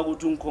ngifuna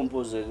ukuthi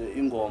ungicompozele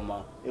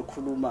ingoma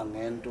ekhuluma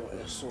ngento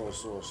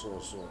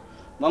so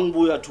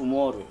mangibuya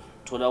tomorrow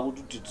thola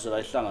ukuthi uDidi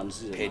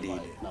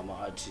sekayihlanganisile nama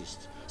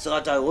artists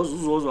sengathi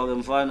ayozuzozwa ke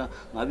mfana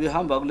ngabe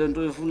ihamba kulento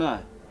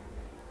oyifunayo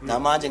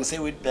namanje ngise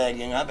Witbank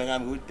ngihambe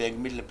Witbank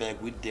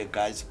Middleburg with the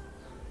guys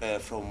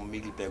from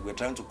Middleburg. We're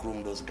trying to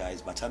groom those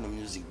guys but no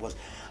music because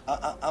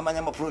amanye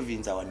ama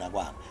province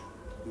awanakwanga.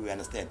 You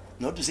understand?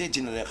 Not to say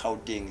generally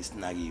Gauteng is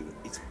nagiwe.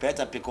 It's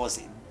better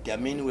because there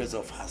are many ways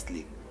of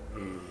hustling.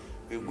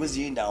 Because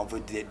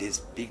there's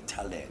big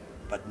talent,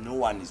 but no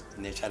one is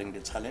nurturing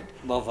the talent.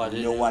 No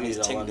one is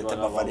taking the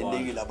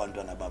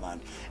time.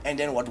 And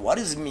then what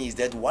worries me is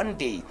that one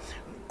day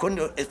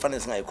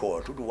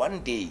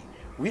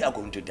we are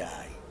going to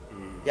die.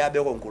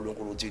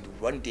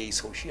 One day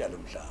social.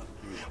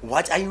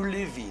 What are you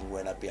living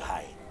when I'm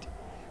behind?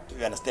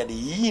 You understand?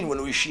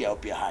 When we share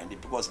behind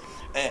it because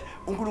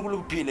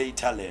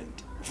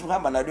talent.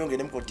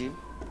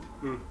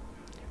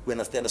 We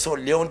understand. So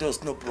Leon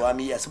does no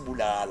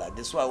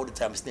that's why all the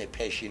time it's not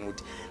passion.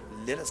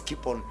 Let us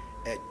keep on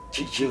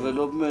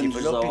developing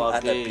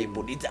other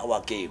people. It's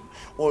our game.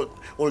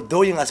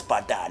 Although you as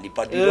badly,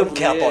 but we don't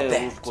care about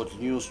that. We've got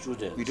new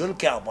students. We don't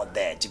care about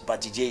that.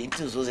 But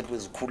it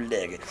was cool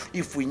leg.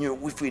 If we know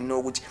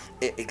which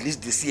at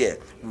least this year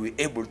we were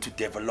able to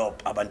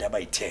develop about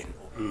by 10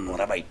 or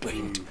by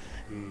 20.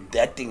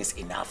 That thing is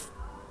enough.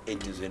 We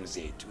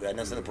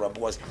understand the problem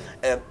because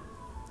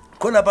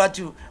about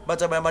you, but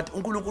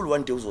unkulunkulu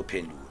one day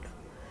uzophendula.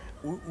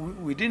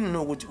 We didn't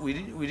know what we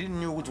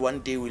didn't know what one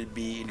day will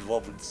be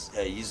involved with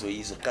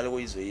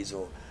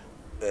izo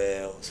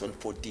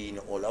Zone14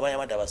 or abanye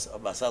abantu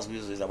abasazi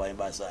izo abanye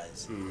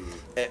basazi.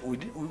 We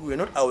were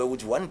not aware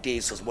which one day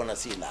sosibona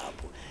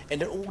silapho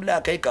and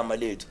ukulaka igama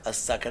lethu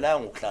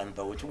asisakhelanga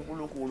ukuhlanipha ukuthi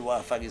unkulunkulu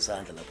wafaka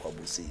isandla lapho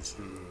abusisa.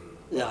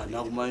 Yeah,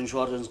 nakuma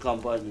insurance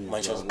company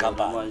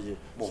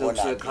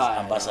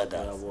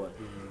ambassadors.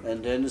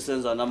 And then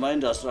senza nama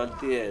industrial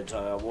theater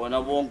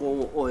yabona bonke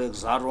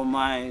o-Exaro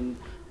mine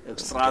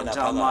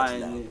extractor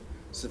mine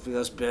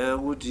sifika sibheke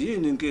ukuthi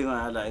yini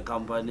inkinga yala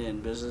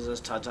ekampanini bese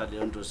sesithatha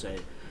leyo nto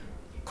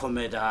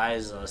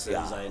comedizer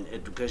senza an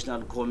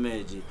educational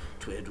comedy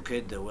to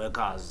educate the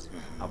workers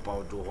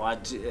about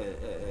what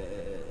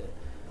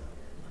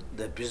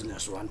the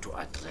business want to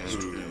address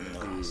to the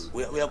workers.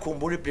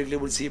 Uyakhumbula ibreak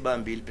label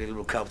siyibambile ibreak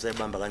label cup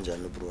sayibamba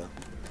kanjani bro?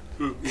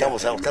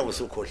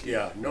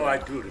 Yeah, no, I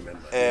do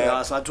remember.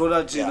 Yeah,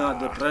 sathola thina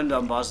the brand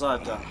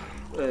ambassador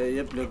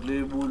ye black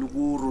label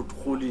ku Root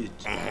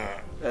Quality.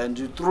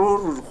 And through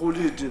Root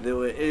Quality they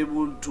were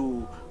able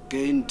to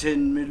gain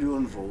 10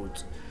 million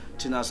votes.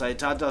 Thina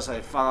sayithatha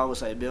sayifaka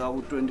sayibeka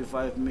ku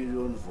 25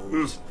 million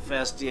votes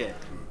first year.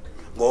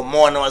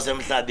 Ngomona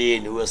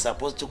wasemhlabeni we were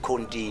supposed to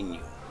continue.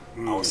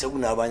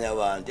 Awusekunabanye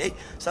abantu. Hey,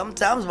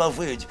 sometimes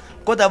bafethu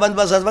kodwa abantu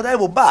basazi bathi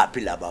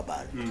ayibobaphi laba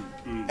abantu.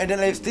 And then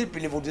I still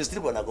believe we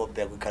still gonna go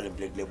back with Caleb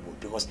Black Label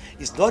because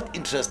it's not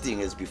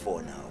interesting as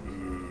before now.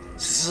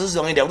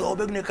 Sizwa ngendaba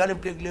obekune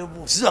Caleb Black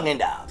Label sizwa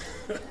ngendaba.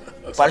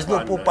 But it's no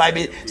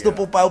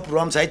Popeye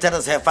programs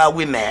ayithatha sayifaka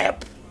kwi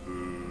map.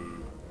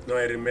 No,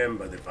 I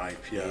remember the vibe.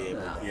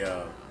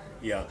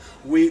 Yeah.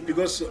 We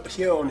because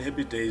here on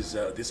Happy Days,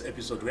 this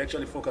episode we're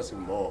actually focusing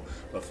more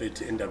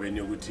bafethi endaweni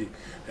yokuthi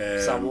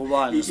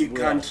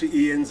country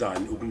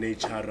iyenzani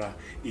ukunature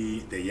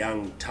the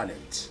young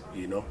talent,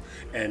 you know,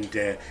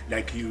 and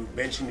like you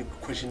mentioned,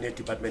 question the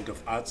Department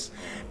of Arts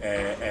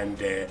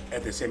and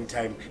at the same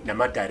time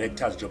nama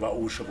directors joba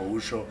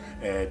usho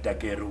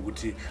takere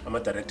ukuthi ama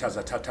directors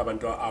athatha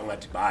abantu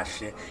angathi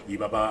bahle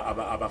yibaba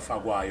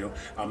abafakwayo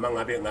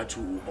amangabe ngathi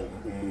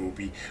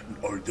umubi,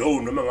 although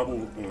noma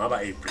ngabe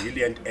ungaba a brilliant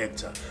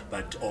actor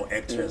but or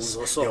actress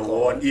they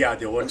won't even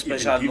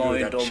give you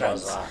that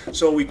chance.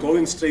 So we're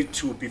going straight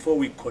to, before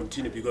we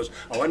continue, because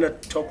I want to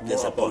talk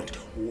more about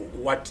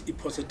what a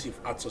positive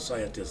art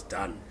society has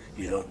done,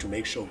 you know, to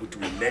make sure that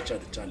we nurture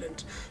the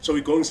talent. So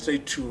we're going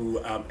straight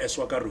to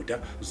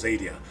Eswakaruda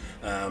Zadia.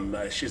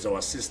 She's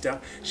our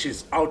sister.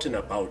 She's out and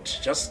about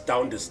just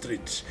down the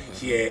street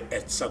here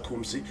at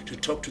Sakumzi to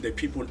talk to the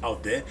people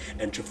out there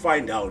and to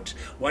find out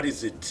what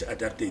is it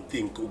that they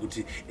think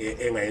ukuthi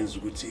engayenza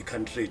ukuthi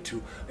country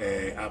to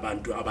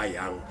abantu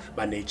abayang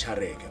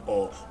banechareke,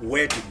 or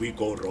where did we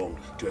go wrong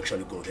to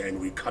actually go there, and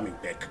we're coming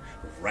back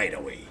right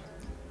away.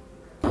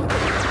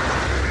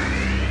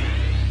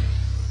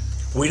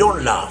 We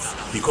don't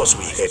laugh because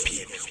we're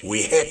happy.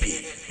 We're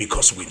happy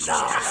because we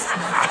laugh.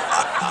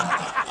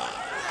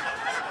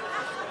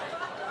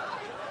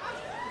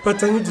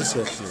 But I need to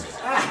say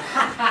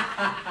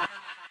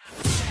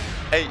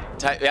Hey,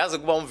 yazi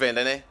kuba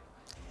umvenda ne?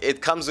 It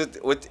comes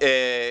with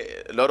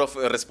a lot of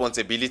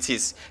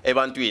responsibilities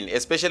ebantwini,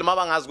 especially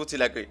mabangazi ukuthi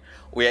like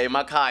uya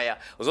emakhaya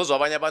uzozwa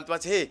abanye abantu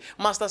bathi hey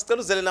master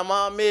sicela uzele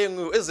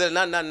namamengu ezele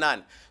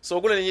nani.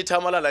 So kulenye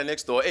ithama la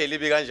next door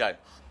libi kanjani.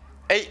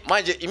 Hey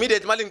manje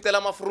immediate mali ngicela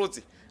ama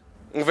fruits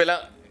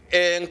ngivela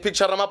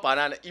ngipicture ama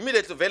banana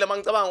immediately vele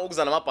mangicabanga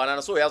ukuza nama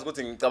banana, so yazi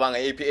ukuthi ngicabanga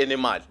APN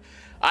imali.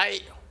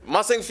 Hayi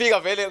mase ngifika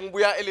vele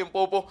ngibuya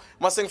eLimpopo,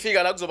 mase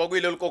ngifika la kuzoba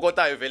kuyilelo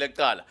kokotayo vele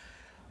kuqala.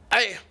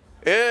 Ay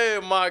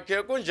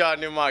Makhe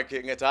kunjani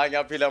makhe ngithi hayi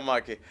ngiyaphila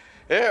makhe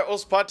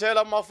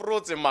usiphathela ama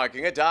fruits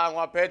makhe ngithi hayi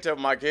ngwaphethe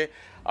makhe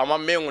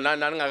amamengu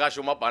nani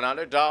ngakasho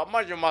amabanana da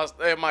manje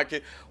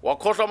makhe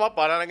wakhohlwa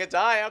amabanana ngithi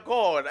hayi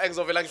akhona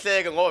engizovela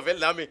ngihleke ngoba vele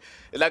nami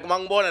like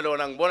mangibona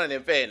lona ngibona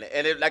nemfene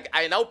and like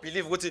I now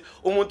believe ukuthi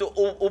umuntu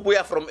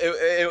ubuya from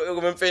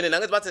emfene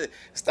nangithi bathi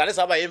sidale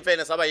saba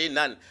yimfene saba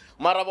yinani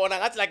mara bona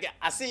ngathi like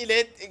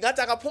asile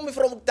ngathi akaphumi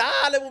from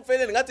kudala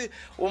emfeneni ngathi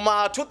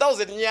uma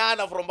 2000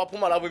 nyana from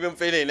baphuma lapho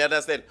emfeneni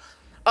understand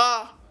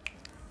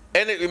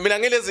and mina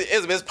ngilezi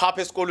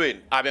ezibesiphapha esikolweni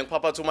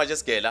abengiphapha too much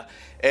esigela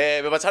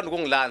bebathanda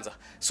ukungilanza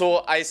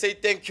so I say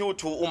thank you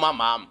to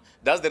umamam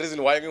that's the reason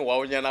why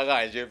ngiwawunyana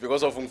kanje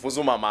because of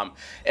ngifuza umamam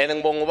and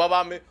ngibonga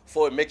ubabami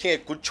for making a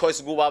good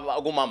choice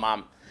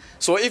kumamam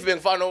so if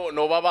bengifana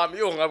nobabami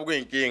ngabe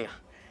kuyinkinga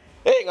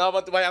hey ngabe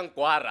abantu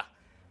bayangigwara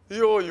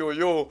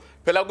yo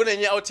phela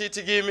kunenye awuthi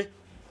kimi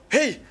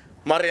hey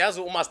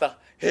mariyazi umaster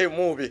hey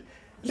mubi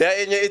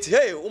le enye ithi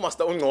hey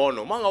umaster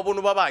ungcono mangabona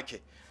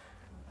ubabakhe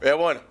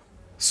uyabona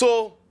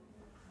so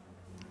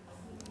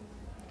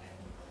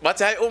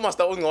bathi hayi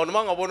umaster ungcono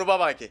mangabona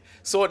ubabakhe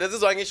so this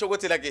is why ngisho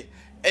ukuthi like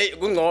hey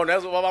kungcono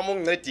yazi ubaba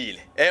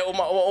mungincedile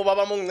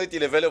ubaba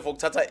mungincedile vele for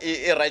ukuthatha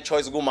i right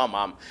choice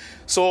kumamama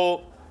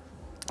so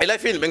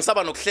elifini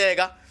bengisaba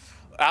nokuhleka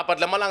but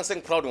lamalanga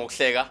sengiproud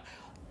ngokuhleka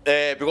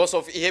because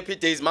of Happy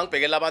Days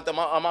mangibhekela abantu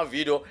ama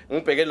video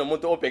ngibhekele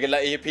nomuntu obhekela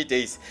Happy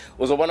Days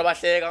uzobona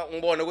bahleka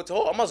ngibone ukuthi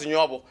amazinyo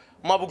wabo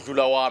mabu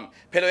kudlula wami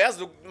phela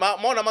yazi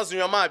mawona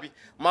amazinyo amabi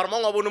mara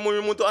mangabona umunye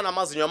umuntu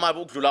anamazinyo amabi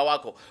ukudlula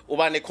wakho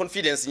uba ne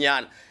confidence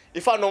nyana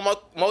ifana noma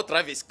mawu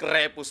drive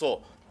scrap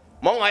so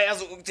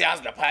mangayazi ukuthi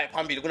yazi lapha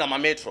phambili kunama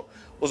metro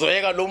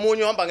uzoyeka lo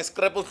munye uhamba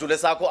ngescrap udlule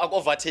sakho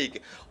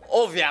aku-overtake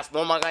obvious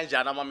noma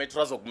kanjani ama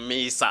metro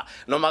azokumisa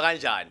noma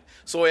kanjani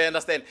so you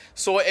understand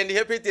so and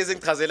Happy Days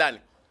ngichazelani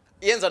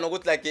yenza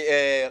nokuthi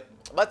like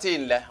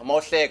bathini la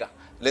mawuhleka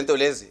lento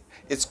lezi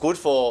it's good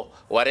for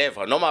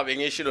whatever noma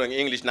bengishilo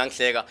ngeEnglish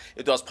nangihleka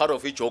it was part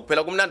of a joke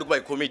phela kumnandi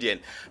kuba comedian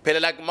phela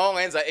like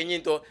mawungenza enye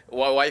into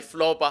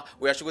wayflopa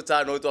uyasho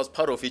ukuthi no it was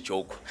part of a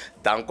joke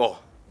danko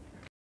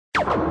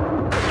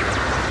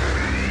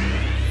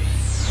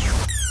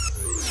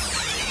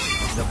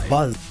The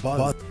buzz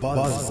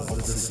of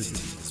the city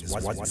is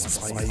what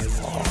inspires your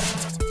heart.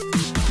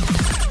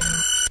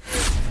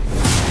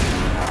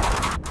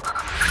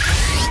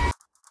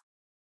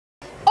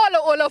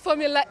 Ola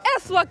formula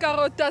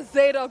Eswakarota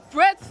Zeta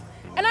Brits,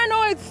 and I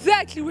know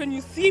exactly when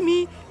you see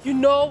me, you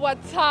know what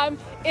time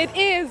it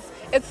is.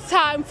 It's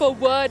time for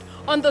Word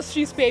on the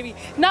Streets, baby.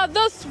 Now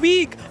this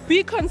week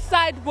we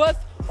coincide with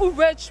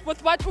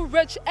what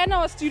Urich and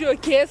our studio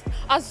guests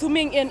are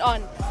zooming in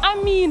on. I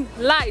mean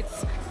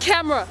lights,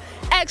 camera,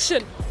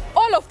 action,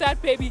 all of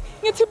that, baby.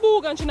 We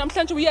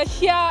are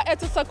here at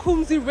the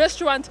Tsotsi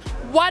restaurant,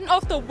 one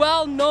of the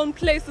well-known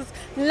places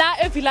la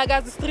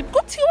Vilagazi Street.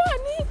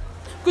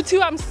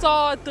 I'm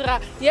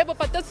Sodra. Yeah, but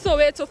that's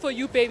Soweto for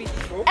you, baby.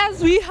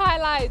 As we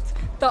highlight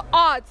the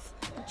arts,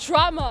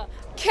 drama,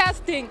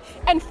 casting,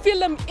 and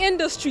film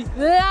industry,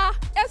 La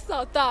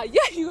Esauta.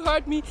 Yeah, you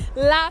heard me,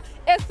 La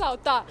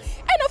Esauta.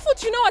 And of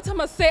course, you know what I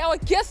must say, our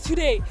guests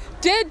today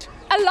did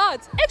a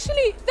lot.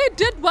 Actually, they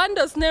did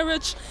wonders,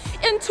 Nerich,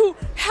 into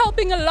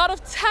helping a lot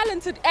of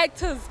talented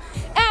actors.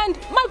 And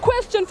my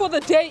question for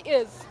the day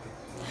is,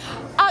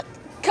 are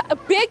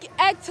big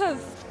actors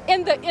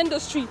in the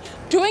industry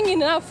doing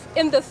enough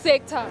in the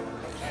sector?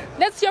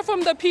 Let's hear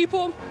from the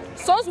people.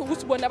 So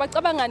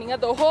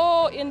the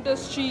whole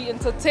industry,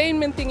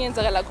 entertainment thing.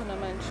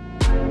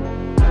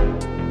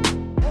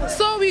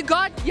 So we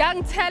got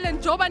young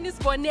talent, Jobanis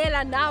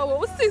Bonella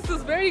now. This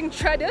is wearing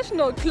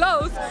traditional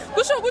clothes.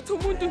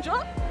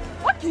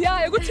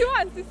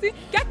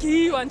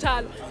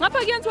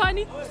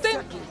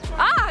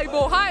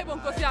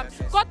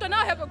 Now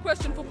I have a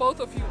question for both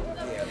of you.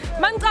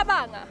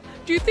 Mangabanga,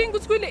 do you think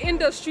in the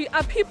industry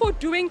are people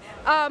doing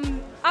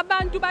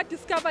abantu ba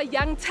discover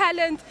young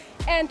talent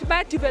and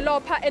ba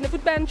developer and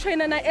football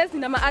trainer na as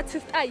nama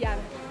artists are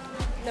young?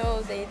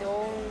 No, they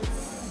don't.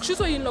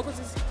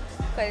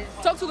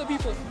 Talk to the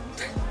people.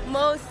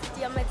 Most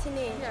are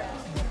teenagers.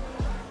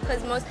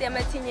 Because most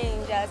are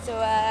teenagers, so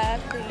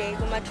relate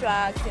to my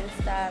tracks and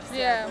stuff.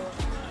 Yeah.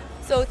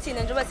 So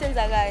teenagers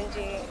are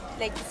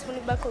like it's funny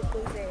back to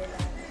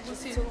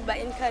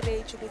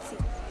encourage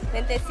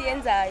when they see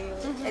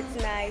it's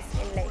nice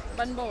and like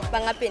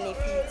banga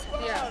benefit.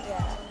 Yeah.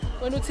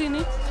 When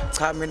utini?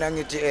 Cha mina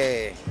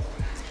ngithi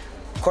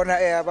khona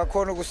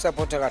abakhona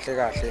ukusupporta kahle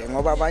kahle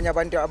ngoba abanye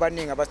abantu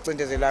abaningi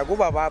abasicindezelayo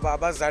kuba baba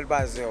abazali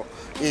bazo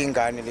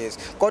ingane lezi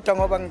kodwa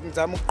ngoba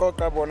ngizama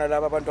ukuqoqa bona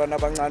laba abantwana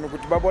abancane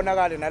ukuthi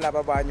babonakale nalabo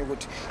abanye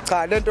ukuthi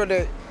cha lento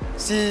le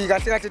si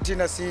kahle kahle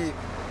thina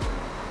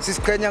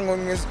sisiqhenya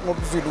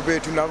ngobuzulu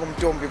bethu la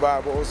kumntombi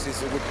babo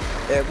osisi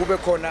ukuthi kube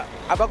khona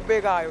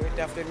abakubekayo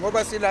etafuleni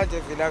ngoba silanje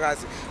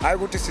Vilakazi hayi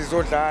ukuthi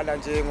sizodlala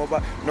nje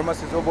ngoba noma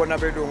sizobona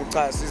belungu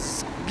cha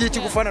kithi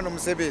kufana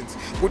nomsebenzi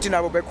ukuthi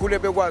nabo bekhule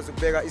bekwazi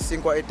ukubeka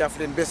isinkwa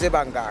etafuleni bese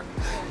bangaka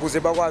kuze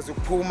bakwazi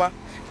ukuphuma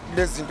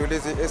lezi zinto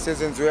lezi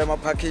esezenziwe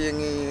ama-parking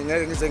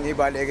ngeke ngize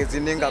ngibaleke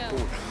ziningi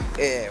kakhulu.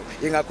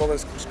 Ingakho-ke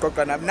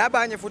siqoqa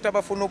nabanye futhi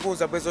abafuna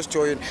ukuza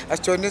bezosijoyina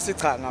asijoyinise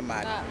ichanga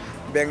mali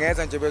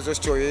bengeza nje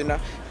bezosijoyina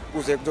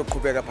kuze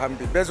kuzoqhubeka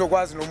phambili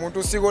bezokwazi nomuntu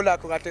usiko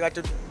lakho kahle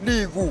kahle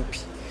likuphi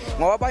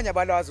ngoba abanye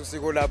abalazi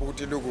usiko labo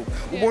ukuthi likuphi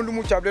ubona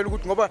umuntu ujabulela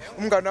ukuthi ngoba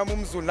umngane wami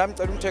umZulu nami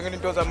ngicela umthengele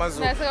into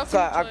zamaZulu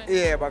cha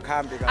yebo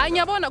akhambe kahle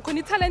ngiyabona khona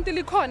italent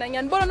likhona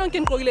ngiyanibona nonke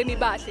niqokile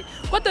nibahle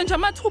kodwa nje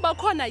amathuba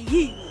khona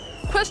yini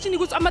question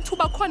ukuthi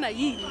amathuba khona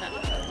yini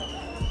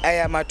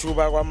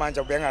amathuba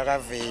kwamanje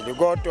bengakaveli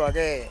kodwa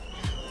ke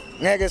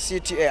ngeke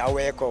sithi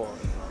awekho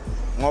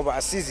ngoba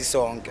asizi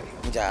sonke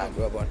njalo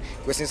uyabona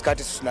kwesinye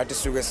isikhathi sinathi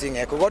suke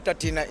singekho kodwa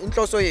thina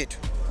inhloso yethu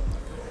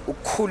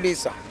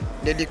ukukhulisa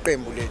leli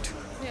qembu lethu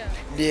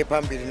liye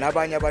phambili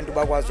nabanye abantu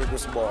bakwazi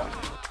ukusibona.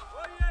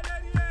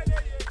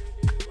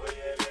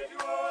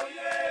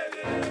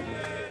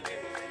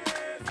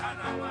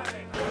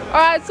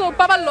 Alright, so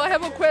Baba Lo, I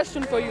have a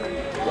question for you.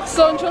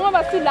 So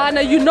njengoba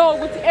silana, you know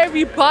with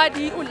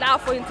everybody who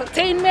love for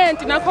entertainment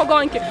nakho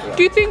konke.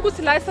 Do you think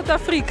ukuthi la South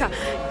Africa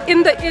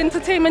in the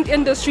entertainment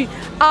industry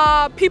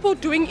are people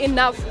doing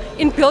enough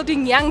in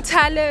building young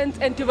talent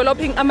and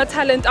developing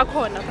talent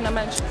akhona khona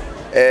manje?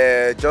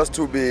 Just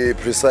to be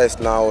precise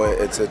now,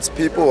 it's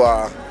people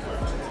are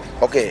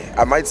okay.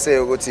 I might say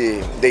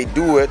they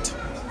do it,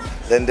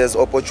 then there's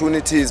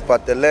opportunities,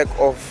 but the lack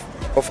of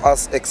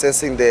us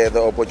accessing the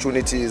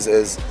opportunities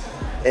is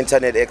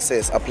internet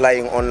access,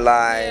 applying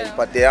online,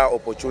 but there are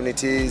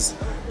opportunities.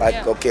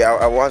 Like okay,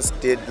 I once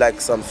did like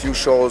some few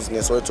shows,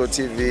 Nesoto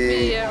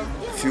TV,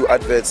 few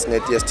adverts,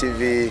 Netias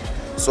TV.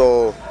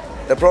 So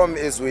the problem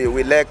is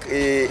we lack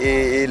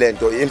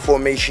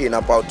information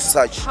about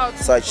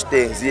such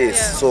things.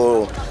 Yes,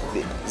 so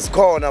it's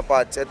corner,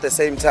 but at the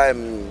same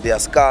time they are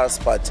scarce,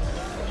 but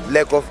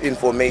lack of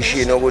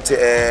information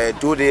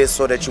do this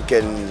so that you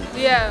can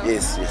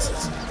yes.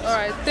 All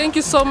right, thank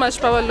you so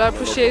much, Pablo. I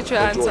appreciate your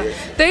answer.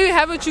 There you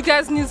have it, you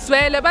guys need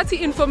well about the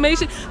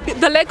information,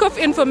 the lack of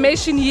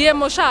information here,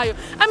 Moshayo.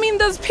 I mean,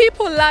 there's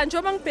people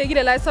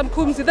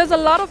there's a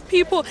lot of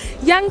people,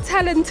 young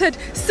talented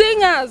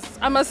singers,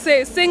 I must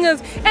say,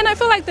 singers, and I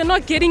feel like they're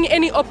not getting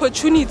any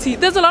opportunity.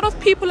 There's a lot of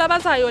people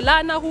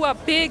who are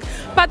big,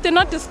 but they're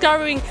not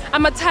discovering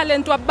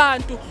talent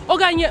wabantu.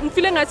 Okanye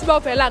ngifile ngathi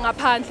bawuvela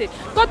ngaphandle.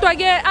 Kodwa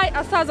ke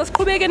asaza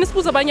siqhubeke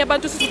nisibuza abanye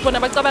abantu sisibona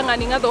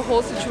bacabangani the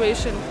whole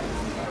situation.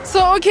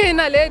 So okay,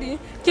 now lady,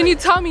 can you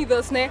tell me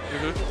this, ne?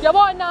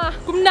 Yabona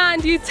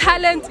kumnandi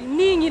talent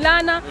ningi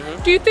lana.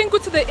 Do you think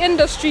the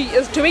industry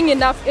is doing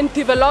enough in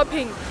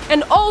developing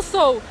and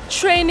also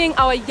training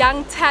our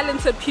young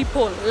talented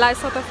people like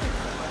South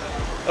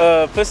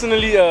Africa?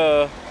 Personally,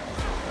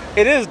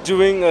 it is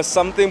doing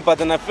something, but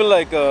then I feel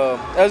like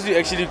as we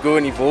actually go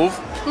and evolve,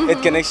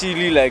 it can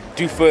actually like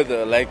do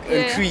further, like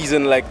increase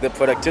in like the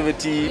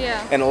productivity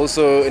and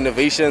also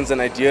innovations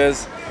and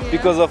ideas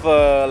because of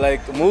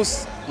like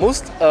most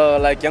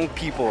like young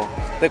people,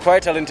 they're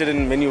quite talented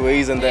in many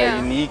ways and they're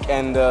unique,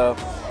 and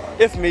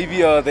if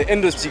maybe the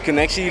industry can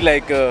actually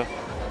like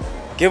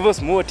give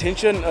us more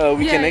attention,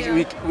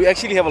 we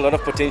actually have a lot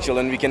of potential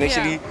and we can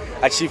actually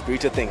achieve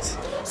greater things.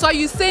 So are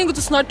you saying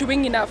it's not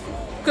doing enough?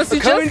 Because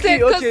you currently,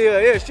 just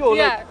said sure.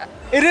 Like,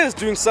 it is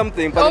doing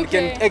something, but it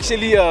can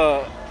actually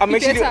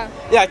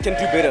it can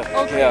do better.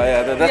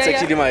 Okay. That's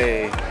actually my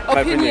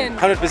opinion.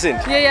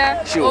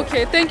 100%. Sure.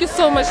 Okay, thank you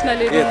so much,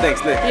 Naledi. Yeah,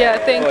 thanks.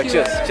 Thank you.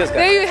 Cheers, guys.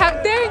 There you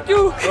have. Thank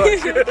you.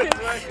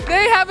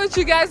 There you have it,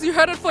 you guys. You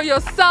heard it for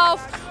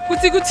yourself.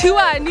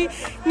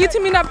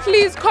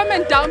 Please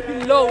comment down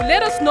below.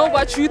 Let us know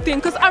what you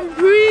think, because I'm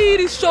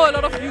pretty sure a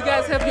lot of you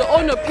guys have your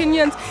own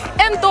opinions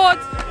and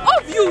thoughts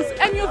or views,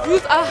 and your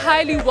views are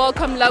highly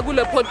welcome.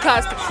 Lagula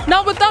podcast.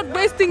 Now, without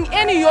wasting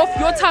any of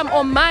your time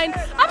or mine,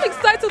 I'm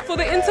excited for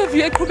the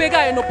interview at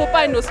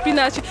Popeye and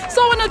Spinach.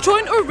 So I want to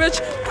join a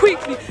Rich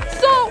quickly.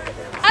 So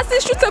as I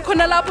shoot a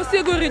Konalapo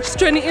Sego Rich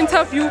training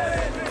interview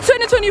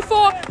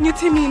 2024,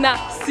 Nitimina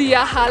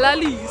Sia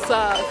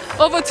Halalisa.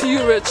 Over to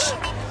you, Rich.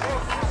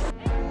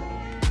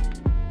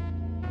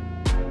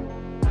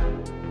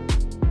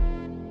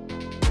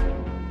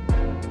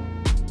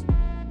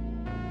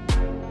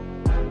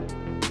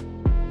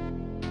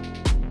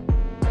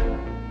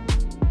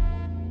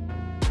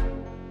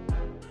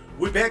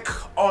 We're back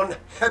on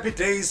Happy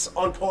Days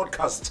on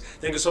podcast.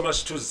 Thank you so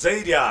much to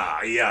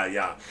Zadia.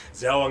 Yeah.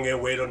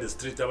 Zawange wait on the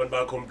street. Abantu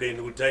ba complain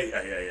ukuthi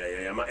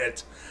ama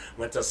at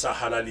ngathi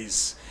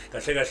sahalalis.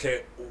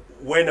 Kahle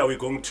when are we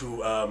going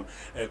to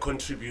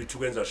contribute to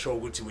the show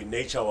ukuthi we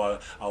nurture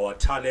our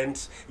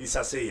talent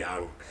isase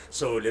young.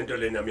 So lento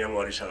lena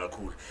miyangwarisha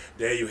kakhulu.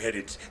 There you had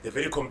it. The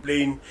very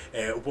complain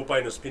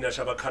Popeye and Spinach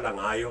abakhala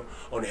ngayo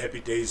on Happy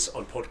Days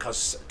on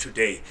podcast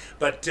today.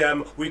 But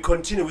we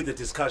continue with the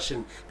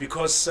discussion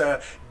because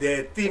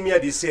the theme here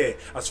this year,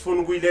 as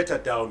fun we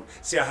let down,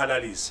 say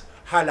halalis,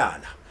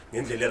 halala.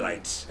 ngendlela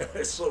right. So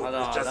it's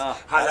just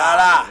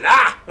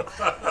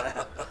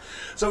halala.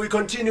 So we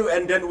continue,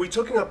 and then we're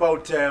talking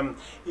about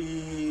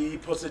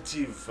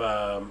positive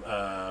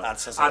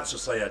art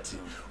society.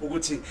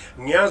 Ukuthi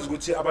ngiyazi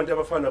ukuthi abantu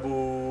abafana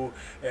bo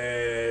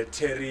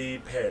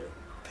Terry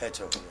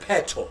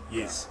Pheto,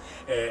 yes.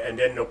 And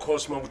then no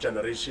Cosmo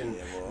generation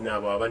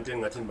nabo abantu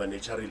engathi ba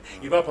natural.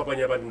 Ibapha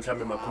abanye abantu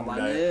mhlambe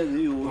makhumbula.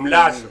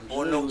 Umlahlo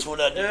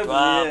onokuthola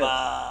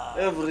idwaba.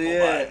 Every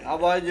year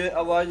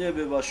abanye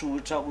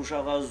bebashutha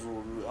kuShaka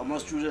Zulu. Ama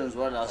students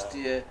wa last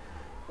year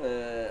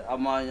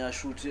amanya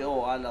shoot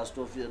last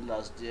of year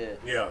last year.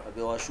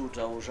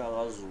 Bewashutha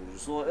kuShaka Zulu.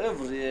 So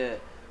every year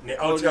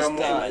ne-outcome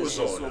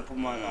uZola.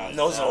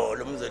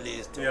 Nozola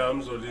umzolist. Yeah,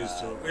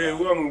 umzolist.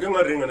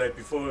 Ngingaringa naye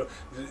before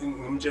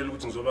ngimtshela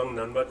ukuthi ngizoba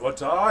nginani but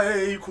wathi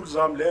hayi ikhulu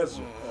zami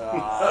lezo.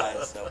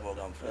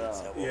 Siyabonga mfethu,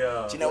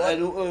 siyabonga. Thina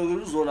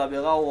uZola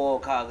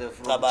bekawalka ke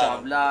from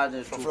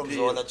Jabulane from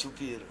Zola to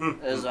Kere.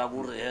 Eza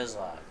ku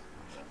rehearsal.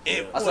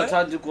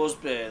 Asathanda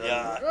igospel.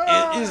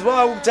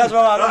 Izwa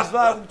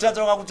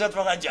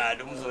ukuthathwa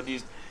kanjani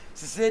umzolist.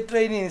 Sise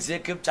training se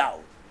Cape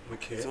Town.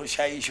 Okay. So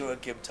shaya show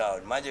Cape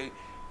Town. Manje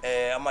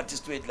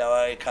ama-district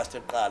lawa ekhasta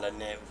eqala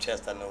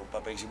ne-Chester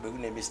no-Popeye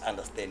bekune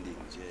misunderstanding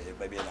nje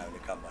babiyena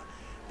nekhamba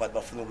but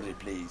bafuna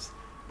uku-replace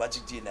bathi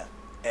thina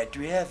do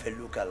we have a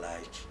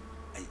lookalike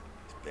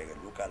sibheke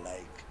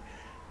lookalike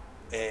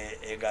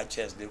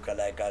eka-Chess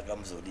lookalike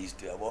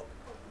akamzolist yabo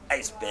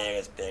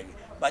ayisibheke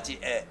bathi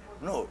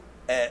no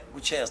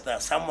ku-Chester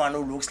someone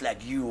who looks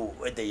like you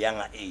at the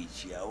younger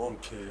age yabo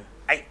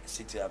ayi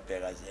sithi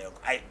yabheka zekho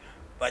ayi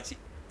bathi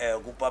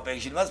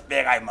ku-Popeye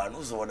masibheka ayi mani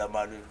uZola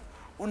mani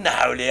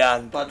unayo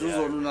leyani but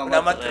uZola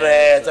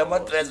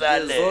ama-dress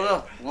ale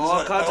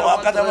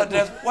wakhatha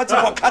ama-dress wathi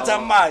wakhatha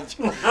manje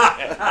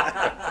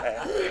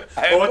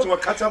wathi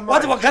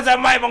wakhatha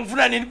manje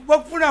bangifuna nini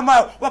bakufuna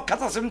manje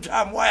wakhatha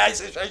semthamo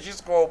wayayiseshayisha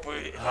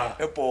isikophe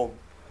ebhombe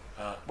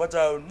but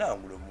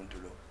nangu lo muntu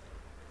lo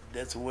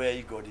that's where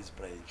he got his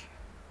break.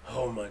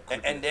 Oh my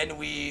goodness. And then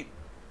we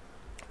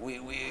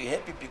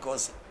happy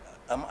because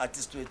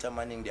artists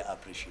amaningi they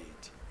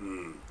appreciate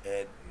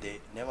they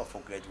never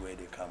forget where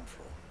they come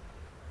from.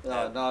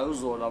 Na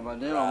uZola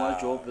manenge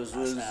ama-job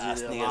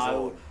esiwenzile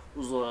ngayo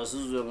uZola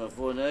sizwe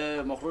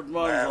ngefoni makrot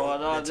manje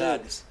walana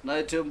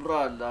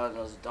nayi-temporary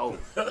lana zitawu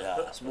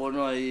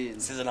sibonwa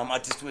yini size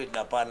nama-artist wethu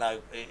laphana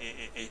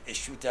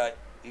eshuta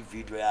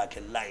ivideo yakhe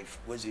live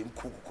kwenze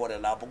imkhukhu khona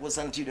lapho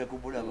kusangithile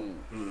kubula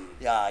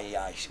yeah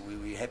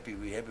we happy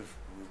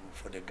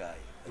for the guy.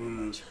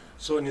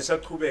 So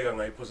nisaqhubeka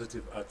ngayi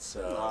positive arts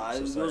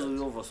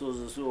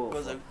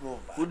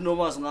futhi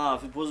noma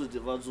singafi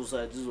positive art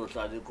society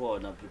izohlala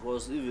ikhona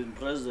because even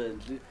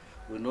presently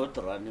we're not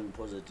running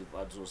positive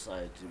art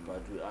society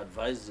but we're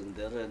advising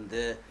there and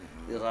there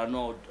run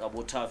out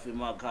abothafi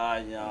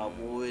emakhanya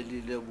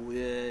aboelile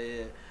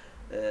buye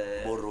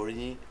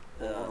Ronnie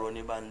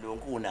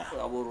Bandlonkuna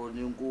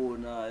aboroni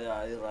nkuna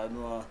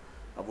iranwa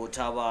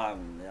abothabang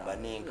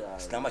baningi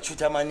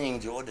sinamathutha amaningi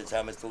nje all the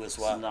time esihloko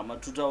esiwa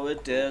sinamathutha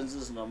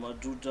we-dance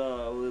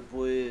sinamathutha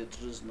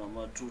we-poetry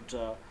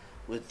sinamathutha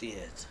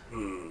we-theatre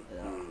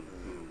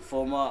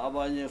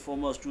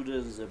former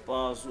students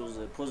zepaso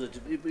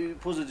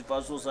positive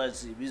art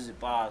society ibiza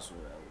ipaso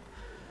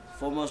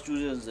former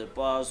students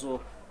zepaso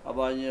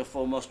abanye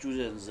former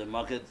students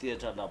ze-market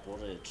theatre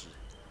laboratory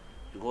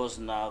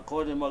because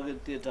nakhona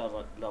i-market theatre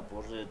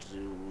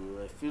laboratory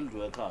field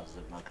workers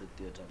e-market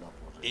theatre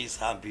laboratory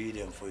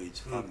isihambile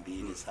mfowethu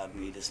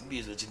sihambile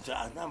sibizwe ukuthi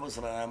anamba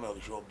siranama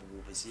workshop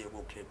kuphi siye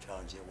ku-Cape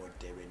Town siye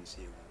ko-Durban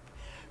siye kuphi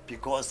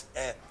because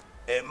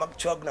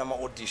makuthiwa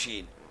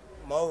kunama-audition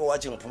mawuke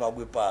wathi ngiphuma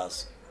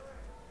kwipasi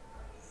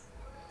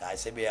hayi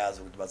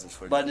sebeyazi ukuthi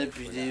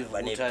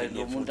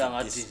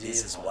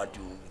this is what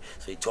you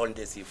so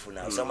ithonto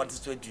esiyifunayo so amathi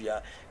swethu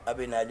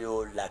abe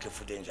naleyo lakhe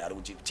futhi enjalo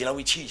ukuthi thina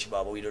we teach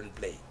baba we don't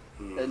play.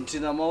 And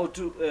thina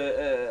mawuthi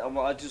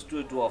ama-artist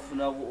wethu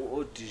wafuna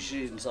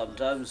ku-audition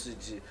sometimes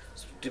sithi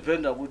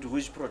depend ukuthi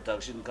which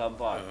production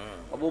company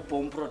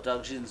abo-Bomb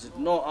Productions sithi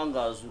no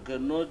angazi we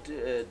cannot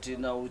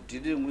thina we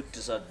dealing with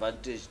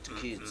disadvantaged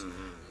kids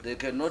they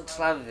cannot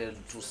travel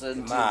to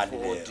send for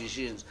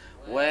auditions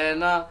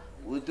wena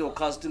with your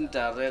casting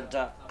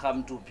director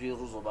come to Pere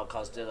uzoba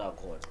castela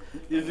khona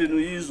even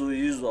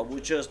uyizwa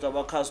abo-Chester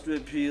abacastwe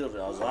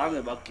Pere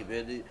azange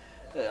bagibeli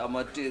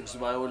ama-taxi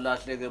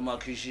bayolahleka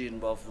emakhishini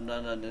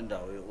bafunana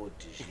nendawo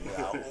ye-audition.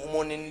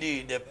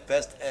 Umonini the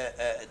best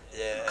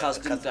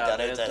casting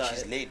director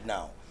she's late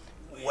now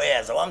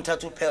whereas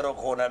wamthatha uPere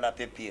khona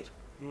lapha ePere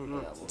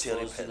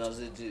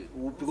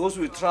because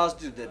we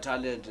trust the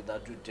talent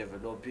that we're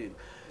developing.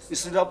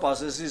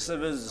 Isyllabus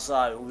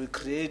esiyisebenzisayo we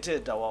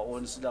created our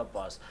own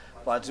syllabus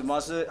but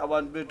mase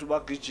abantu bethu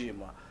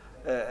bagijima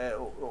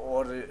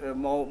or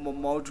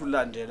mawuthi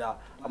ulandela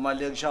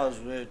ama-lectures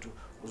wethu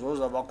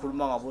uzoza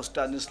bakhuluma ngabo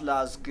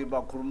Stanislavski,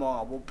 bakhuluma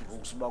ngabo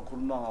Brooks,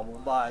 bakhuluma ngabo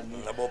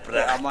bani,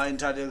 ama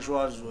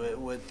intellectuals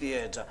we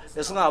theater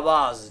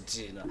esingabazi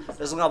thina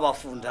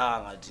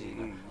esingabafundanga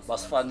thina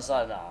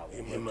basifanisa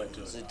nabo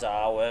sithi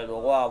hawe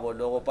lokwabo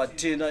lokho but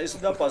thina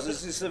isilabhasi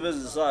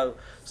sisebenzisayo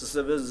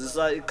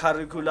sisebenzisa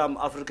i-curriculum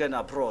African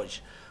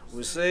approach.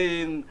 We're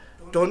saying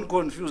don't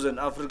confuse an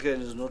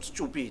African is not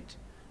stupid.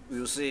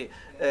 You see,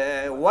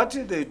 what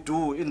they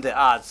do in the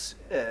arts,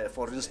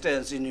 for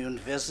instance, in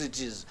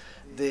universities,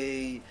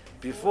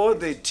 before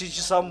they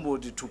teach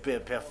somebody to be a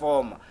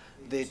performer,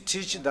 they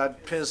teach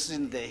that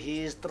person the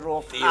history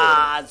of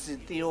arts,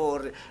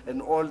 theory,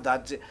 and all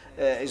that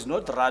is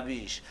not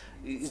rubbish.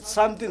 It's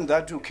something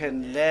that you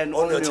can learn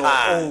on your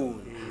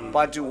own.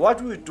 But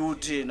what we do,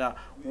 Tina,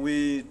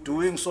 we're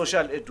doing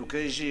social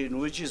education,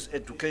 which is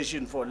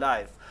education for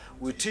life.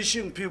 We're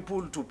teaching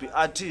people to be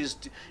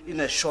artists in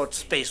a short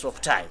space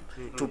of time,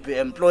 to be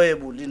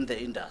employable in the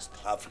industry.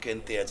 African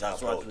theater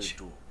That's approach. what we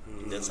do.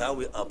 That's how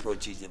we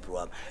approach the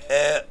program.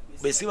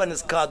 Besiwa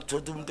nesikhathi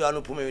thothi umuntu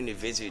anophuma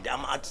university,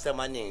 ama artists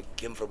amaningi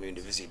came from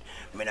university.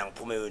 Mina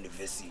ngiphuma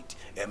university,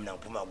 mina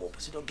ngiphuma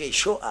kuphi. Sithi okay,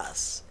 show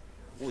us.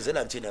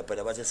 Uzela thina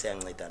phela bathi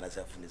siyancedana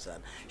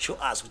siyafundisana. Show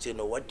us ukuthi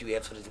what do you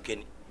have so that we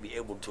can be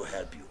able to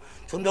help you.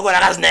 So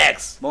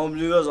next.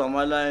 Mawumnikeza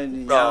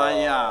ama-line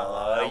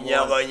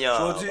nyaka.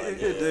 So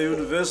the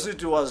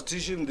university was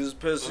teaching this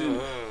person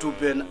to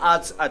be an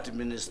arts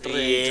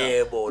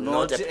administrator,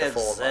 not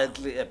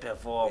exactly a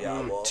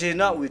performer.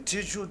 Tina, we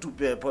teach you to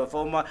be a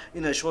performer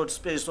in a short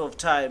space of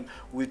time.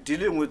 We're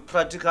dealing with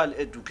practical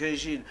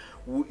education.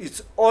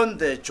 It's on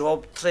the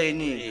job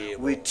training.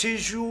 We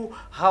teach you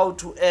how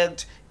to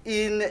act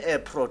in a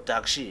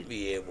production.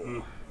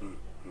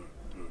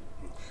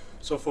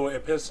 So for a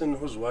person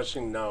who's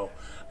watching now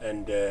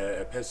and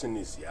a person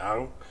is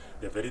young,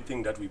 the very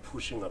thing that we're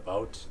pushing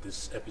about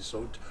this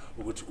episode,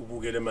 ukuthi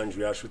ubukele manje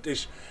uyasho ukuthi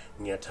eish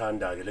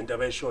ngiyathanda ke lento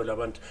abayishola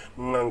abantu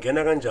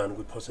ngangena kanjani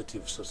ku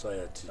positive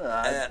society.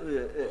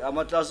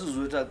 Ama classes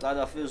wethu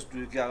aqala first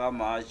week yaka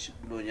March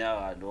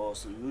kulonyaka lo,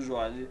 so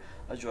usually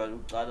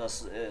uqala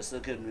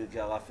second week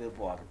yaka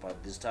February,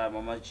 but this time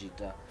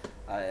amajita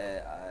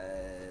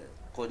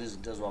khona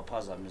izinto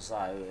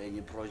eziwaphazamisayo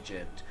enye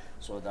project,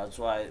 so that's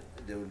why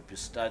they will be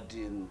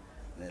starting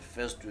the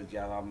first week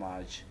yaka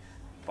March.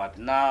 But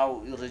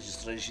now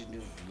registration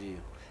is due.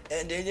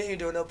 And then you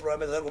don't know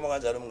promise akuma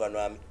kanjalo mngani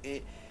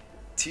wami.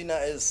 Tina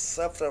as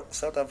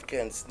South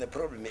Africans the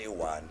problem is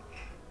one.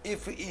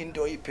 If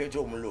into iphethe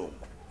umlungu,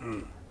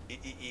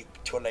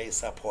 ithola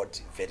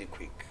support very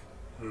quick.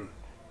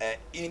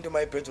 Into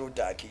mayiphethe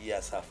udaki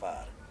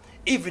iyasafara.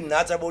 Even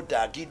not about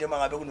dark, into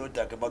mangabe kuno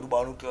dark but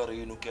uba Kere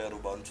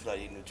uba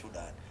Thulani.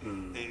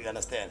 You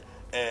understand?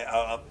 They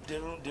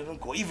don't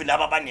go even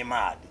laba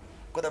banemali.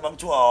 You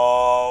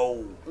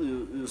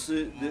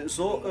see,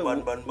 so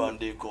when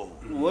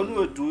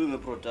we're doing a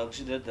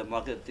production at the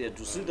market theatre,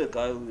 to see the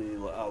guy we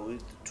are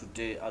with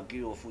today,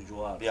 Akio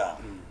Fujiwara,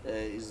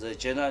 is a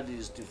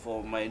journalist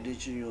for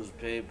Mainichi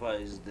newspaper,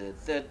 is the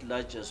third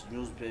largest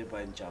newspaper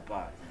in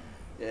Japan.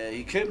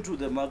 He came to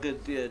the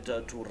market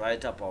theatre to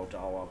write about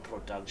our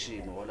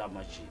production, Ola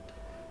Machida,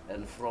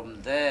 and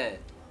from there,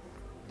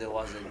 there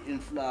was an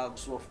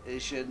influx of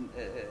Asian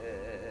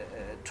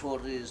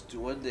tourists.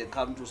 When they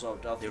come to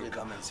South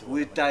Africa,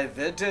 we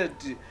diverted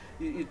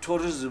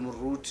tourism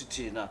route,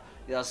 Tina.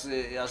 Yes,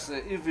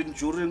 even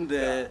during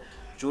the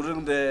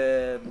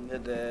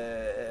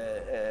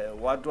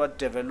what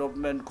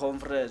development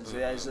conference,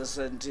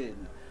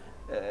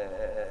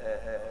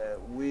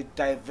 we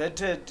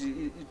diverted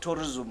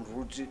tourism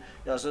route.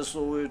 Yes,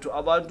 so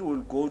abantu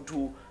will go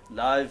to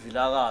live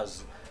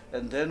Vilagazi.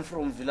 And then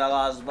from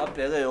Vilagazi,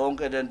 babheke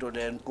yonke lento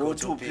then go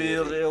to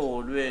Kere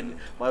eholweni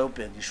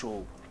bayobheka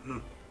show.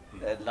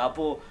 And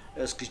lapho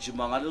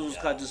sigijima ngaleso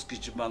sikhathi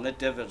sigijima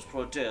ngeDevil's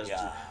protest,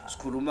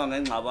 sikhuluma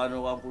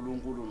ngengxabano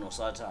kaNkulunkulu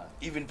noSathane.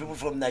 Even people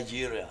from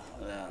Nigeria.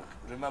 Yeah.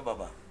 Remember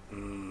ba?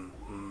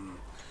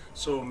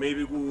 So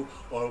maybe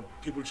or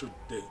people should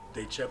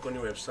they check on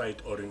your website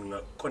or in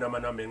khona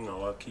amanamba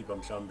engawakhipha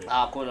mhlambe.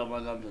 Khona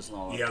amanamba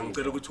esingawakhipha. Yeah,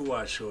 ngicela ukuthi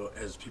uwasho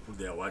as people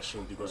they are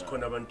watching because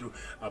khona abantu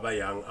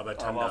abayang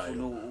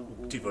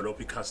abathandayo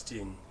develop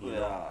casting, you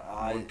know.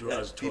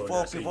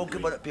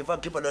 Before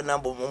keep lo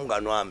number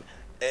umngani wami.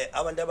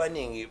 Abantu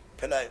abaningi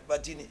phela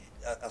bathini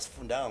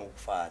asifundanga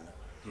ngokufana.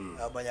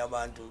 Abanye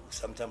abantu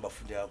sometimes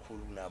bafunde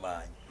kakhulu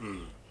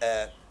kunabanye.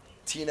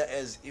 Tina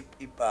as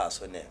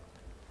ipaso ne.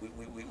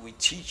 We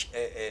teach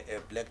a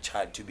black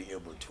child to be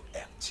able to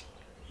act.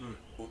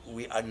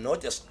 We are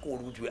not a school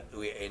which we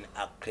are an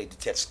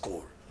accredited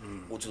school.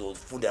 Which is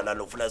funda la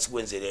nofuna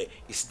sikwenzele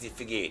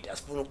certificate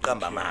asifuna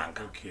ukuqamba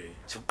amanga.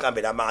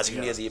 Siqambe lamanga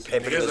sinikeze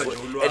iphepha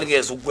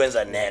elingeze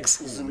ukwenza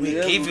next. We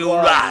give you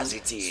ulwazi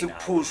thina.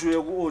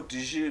 Sikupushwe ku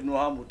audition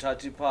uhamba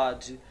uthatha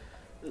ipart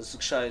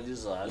sikushayela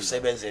izandla.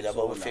 Usebenzele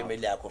aba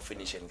family yakho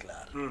finish and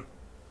clear.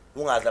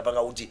 Ungadla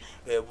baka uthi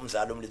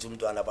umzali omlethe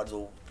umntwana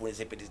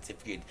bazobonisa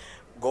certificate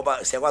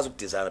ngoba siyakwazi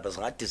ukudesigna bese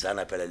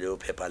ngadesigna phela leyo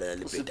phepha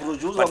leli Si beta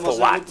produce but for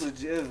what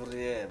celebrity every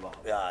year ba.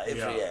 yeah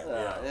every year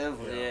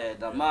Every year.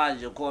 Da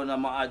manje khona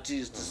ama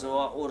artists so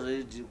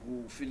already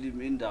ku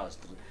film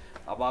industry.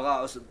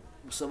 Abaka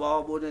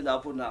sebabone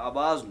lapho na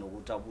abazi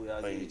nokuthi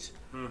abuya kithi.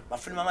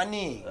 Bafilm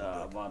amaningi.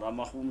 Yeah, mara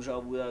amahumsha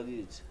abuya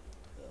kithi.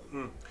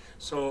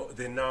 So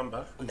the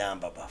number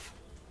baf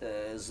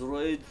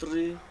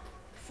 083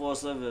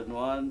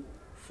 471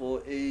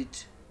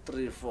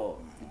 4834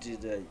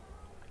 today.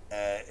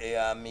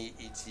 Eyami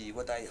ithi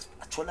kodwa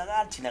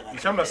atholakala thina kanti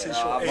mhlamba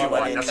sisho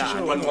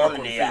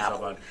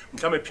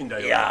mhlamba ephinda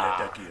yona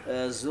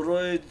letakira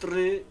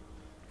 083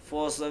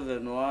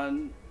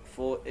 471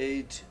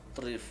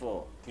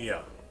 4834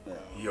 yeah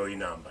yo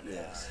inamba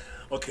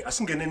okay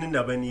asingenene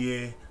indabeni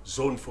ye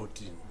zone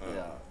 14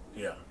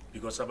 yeah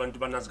because abantu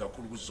banazi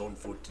kakhulu ku zone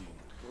 14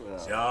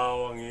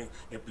 siyawa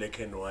nge-black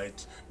and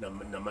white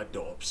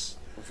nama-dops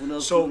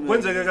so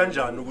kwenzeke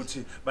kanjani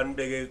ukuthi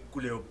banibeke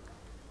kuleyo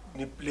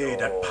ni-play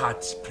that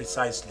part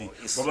precisely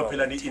ngoba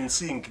phela ni-in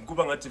sync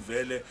kuba ngathi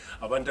vele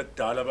abantu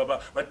akudala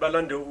bathi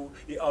balande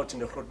i-out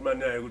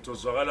ne-Grootman yayo ukuthi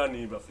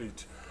uzwakalani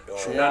bafethu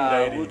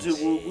ukuthi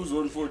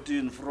ku-zone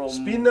 14 from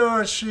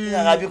Spinach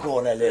ingabi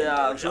khona le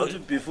ngisho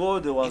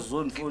before there was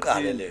zone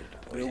 14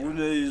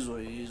 bekuneyizo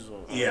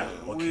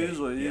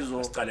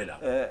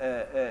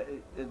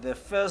the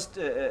first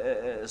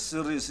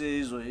series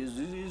yizo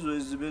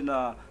izibe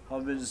na how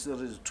many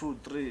series 2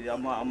 3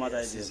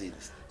 ama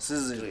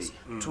seasons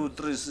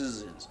 2-3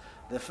 seasons.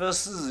 The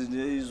first season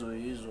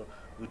yizo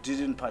we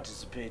didn't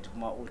participate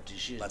kuma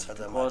audition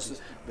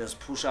because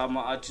besipusha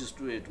ama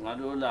artists wethu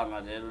ngalo langa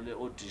lelo le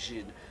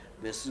audition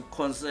besi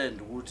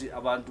concerned ukuthi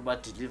abantu ba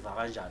deliver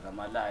kanjani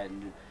ama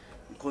line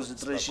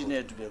concentration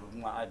yethu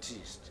bekuma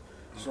artists.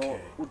 So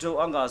uthe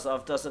angasi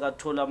after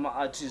sekathola ama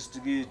artists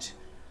kithi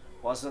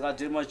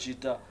wasekathi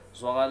emajita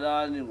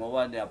zwakalani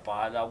ngoba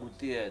niyabhala ku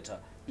theater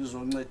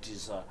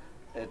izoncedisa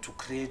to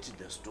create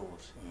the story.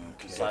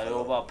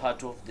 Sayoba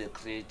part of the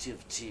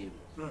creative team.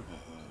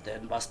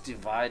 Then must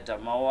divide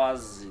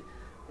mawazi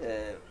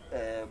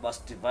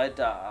must divide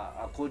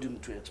according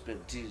to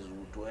expectations.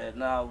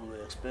 Now we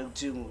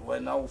expecting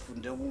when now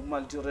ufunde ku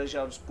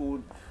multiracial school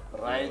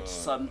write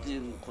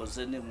something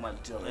concerning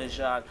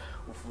multiracial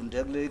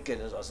ufunde kule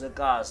igele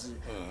zasekasi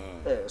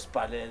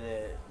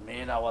sipalele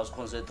mina was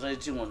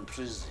concentrating on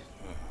prison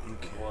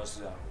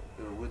because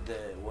with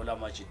the Wola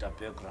Machita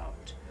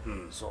background.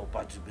 So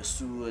but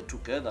we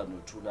together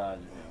no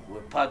Thulani.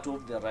 We're part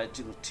of the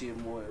writing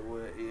team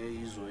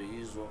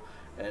Izo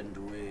and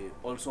we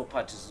also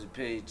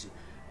participate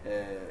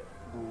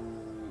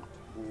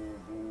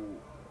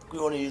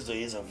kuyona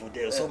izo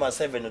futhi so ma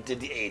 7 or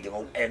 38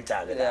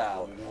 ngoku-enter ke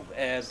lapho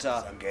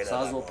enter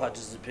sazo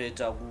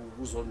participate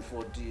ku zone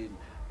 14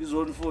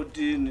 izone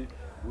 14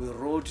 we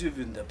wrote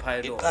even the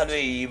pilot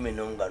iqalwe yimi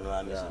nomngani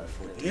wami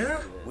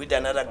with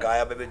another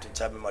guy abebethu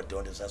Thami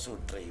Madonda sasu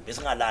 3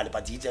 besingalali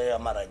but yithi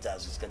ama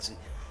writers isikhathi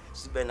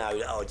sibe nayo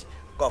i-out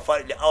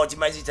kwafanele i-out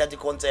mayisithatha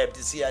i-concept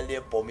siya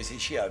le bomb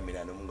isishiya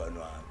mina nomngani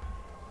wami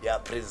ya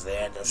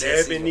present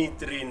lebeni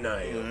 3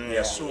 nayo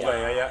yasuka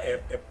yaya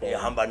ebomb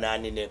yahamba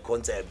nani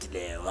ne-concept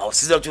leyo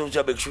awusiza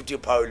ukuthi bekushuthi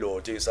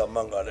i-pilot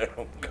isamangala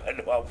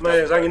nomngani wami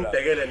manje zange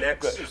nibhekele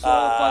next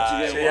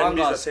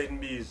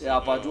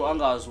but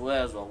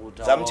angaziwezwa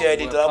ukuthi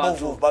zamtshela into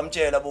abavuvu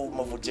bamtshela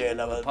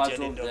abomavutshela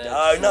bamtshela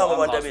hayi nabo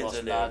abantu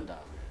abenzele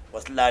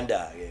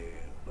wasilanda ke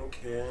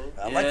okay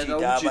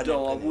amajita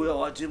wabuya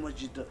wathi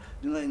amajita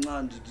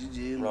ningayincandi DJ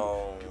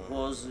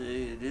because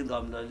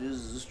lengam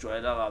lezi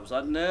sijwayela kabi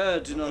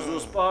sathi thina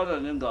zospana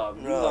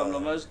nengam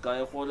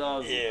lamasigaya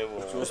kholazo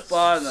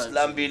zospana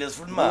silambile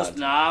sifuna imali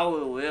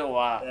nawe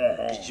wewa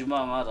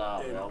gijima ngara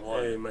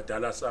yabona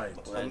madala side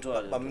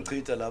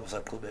bamchitha lapho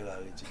saqhubeka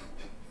nje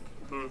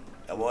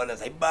yabona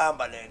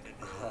sayibamba lento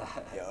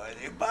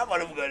yabona ibamba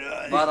lomngane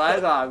wami mara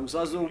ayikabi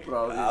ngisaso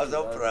proud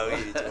awuso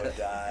proud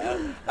kodwa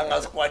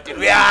angasikwati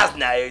uyazi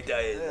nayo into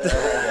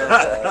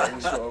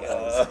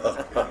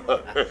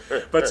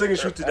but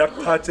sengisho ukuthi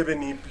that part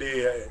ebeni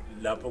play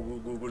lapho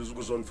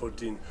ku zone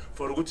 14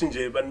 for ukuthi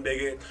nje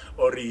banibeke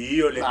or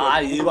yiyo le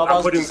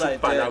according to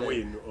bhala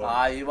kwenu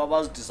hayi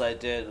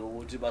babazidecide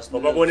ukuthi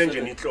babone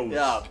nje ni close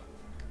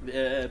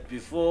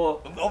before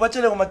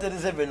obatshele ngoma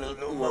 37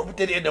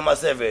 38 noma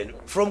 7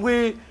 from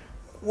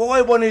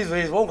wayibona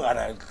izwe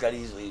wongana qala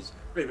izwe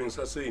baby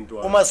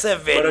ngisaseyindo uma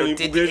 7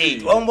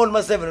 38 wangibona uma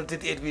 7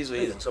 38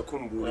 kwizwe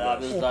ngisakhumbula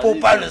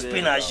Popeye and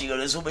Spinach ke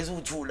leso bese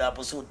u2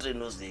 lapho so 3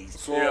 no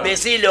days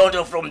bese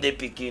ilonto from the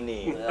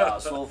beginning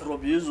so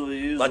from yizo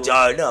but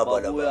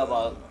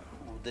nabo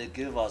they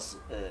gave us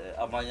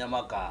amanye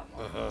amagama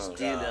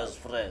still as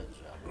friends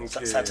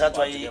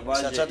sathathwa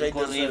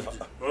i-river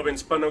ngoba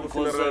nisipana ku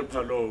funeral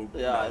parlor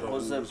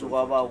concept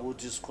kwaba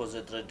ukuthi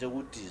siconcentrate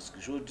ku disc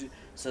kusho ukuthi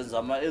senza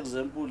ama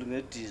example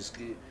nge disc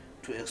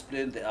to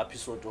explain the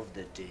episode of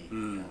the day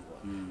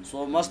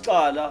so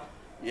masiqala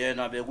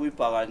yena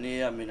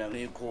bekuyibhakaniya mina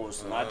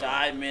ngiyikhosi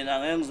ngathi mina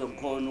ngeke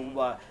ngizokhona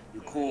ukuba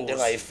ikhosi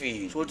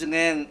ngingayifili futhi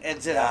ngeke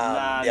ngithe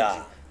kamnandi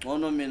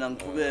ngono mina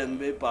ngiqhubeke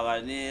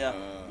ngibebhakaniya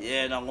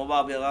yena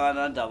ngoba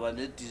bekanandaba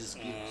nedisk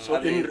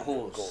so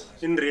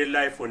in real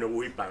life wena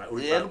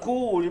uyibhakaniya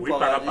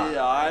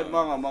ibhakaniya hayi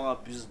manga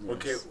business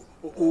okay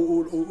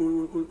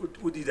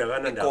udida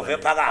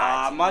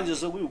kanandaba manje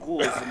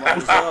sekuyikhosi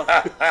manje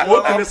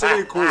wogcina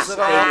sekuyikhosi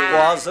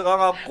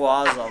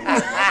sekangagwaza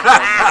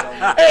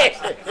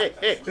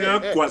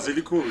sekagwazela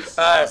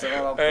ikhosi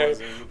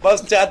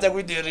basithatha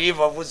kwi-the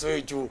river futhi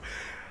wethu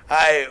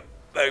hayi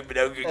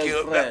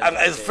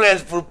as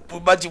friends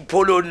bathi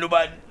polo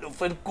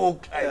no-friend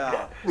cook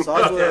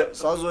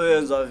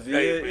sazoyenza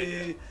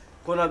vile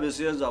khona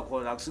besiyenza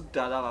khona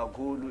akusikudala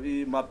kakhulu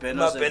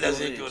imabhena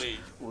security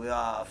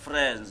uya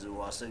friends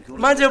wa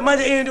security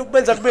manje into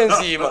kubenza kube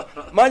nzima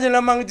manje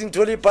lama ngithi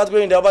ngithola iphathi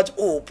kweyindawo bathi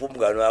uphi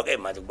umngane wakhe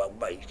manje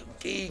kuba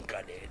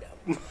yinkinga lela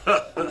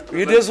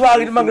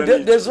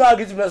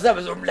deswaki ithi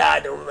mnasabe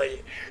zomlando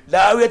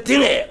la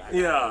uyadingeka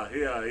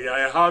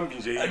ehambi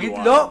nje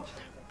ngithi lo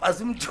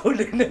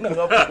asimtholene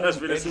ngapha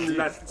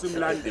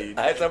simlandeni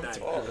hayi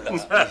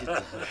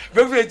samthola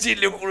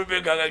bekufethile unkulumo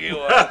engaka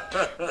kiwa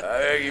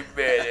hayi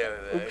ngibele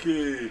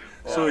okay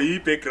so yi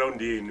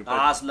background yini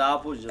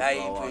silapho nje hayi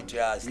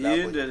mfethu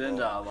yinde le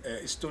ndaba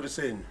istory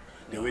seni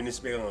the way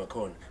nisibeka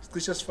ngakhona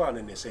sicishe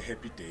sifane nese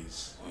happy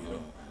days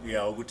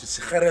ukuthi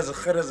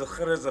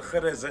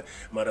sihereze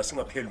mara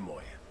singapheli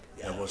moya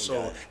yabo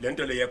so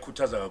lento le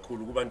yakhuthaza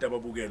kakhulu kubantu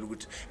ababukela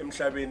ukuthi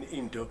emhlabeni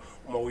into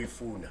uma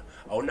uyifuna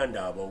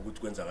awunandaba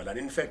ukuthi kwenzakalani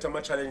in fact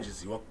ama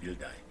challenges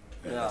iwakubuildayo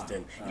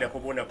understand ilapho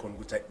bona khona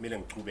ukuthi kumele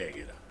ngichubeke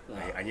la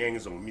anyenge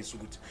ngizongimisa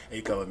ukuthi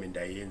government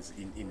ayenzi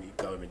in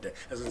government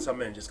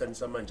esensamanje isikhathi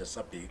samanje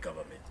sabheka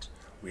government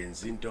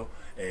wenza into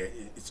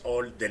it's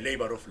all the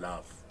labor of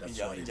love that's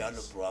what it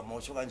is bro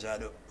amusho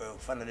kanjalo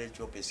kufanele le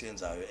job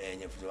esiyenzayo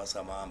enye futhi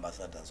basama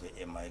ambassadors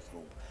we-MI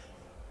group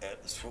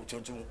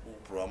sithothi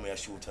uprogram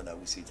uyashutha la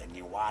kusitha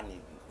ngiwani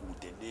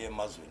kude le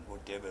emazweni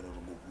kodeben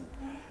urukuphi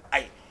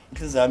ayi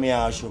inhliziyo yami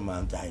yasho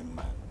man hayi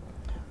man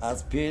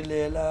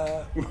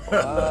asiphilela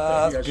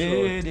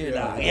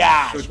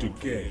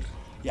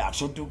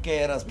should to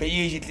care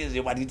asiphiye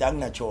inhliziyo but ngithi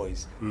angina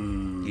choice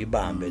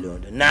ngibambe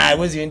lonto naye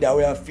kwezinye indawo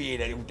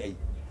uyafila ukuthi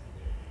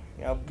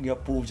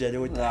ngiyaphutsha le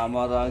ukuthi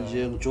mara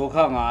nje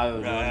ngijoka ngayo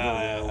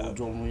lonto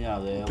ukuthi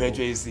omunyaka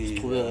uphethwe isizwe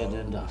siqhubeke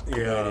nendaba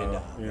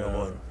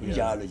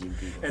njalo nje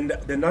impilo and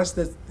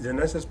the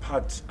nicest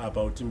part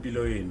about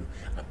impilo yenu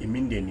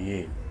imindeni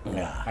yenu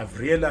I've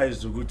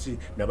realized ukuthi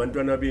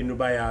nabantwana benu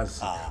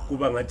bayazi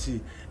kuba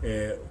ngathi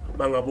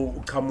bangabo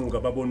uqhamuka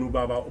babona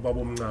ubaba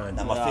omncane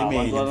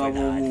namafamily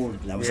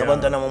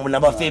labantwana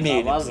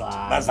nabafamily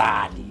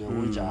bazali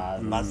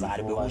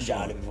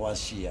bekunjalo before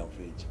washiya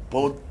mfethu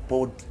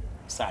both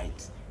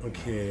sides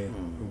okay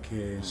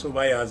so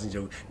bayazi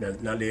nje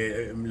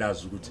nale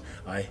mlazi ukuthi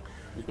hayi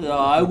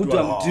hayi ukuthi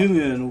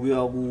angidingeni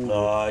ukuya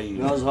kuwo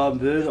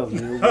ngiyazihambela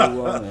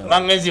ngiyukuwa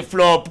mangenzi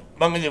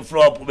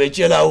flop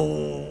ubetshela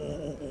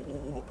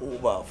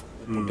ubafu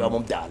umuntu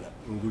omdala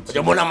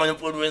uyabona manje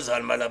mfowethu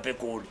wenzani malapha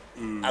eGoli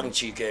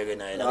angichikeke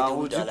naye la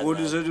ukuthi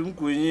iGoli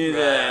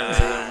selimgwinyile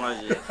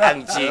manje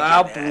angichike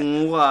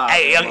abhunguka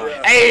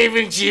ayi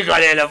ngijika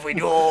lela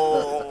mfowethu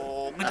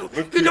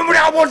ngito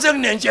mina abonse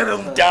nginentsheke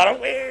ngidala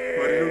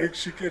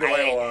ngikushikela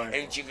wayi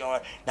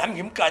engijika nami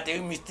ngimgade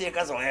imistake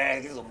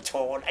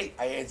azongizomthola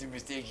ayenza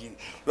imistake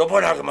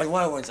uyabona ke manje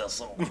wayenza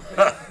so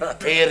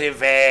pay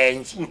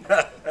revenge.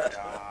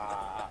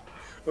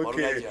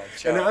 Okay,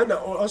 and I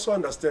also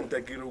understand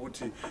that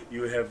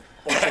you have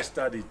also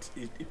studied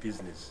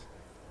business.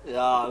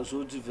 Yeah,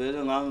 so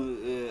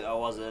I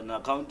was an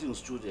accounting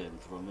student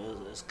from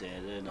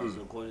Kere and as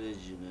a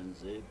college and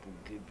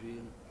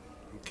bookkeeping.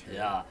 Okay.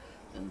 Yeah,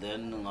 and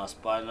then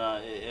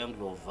ngaspana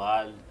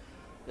Angloval,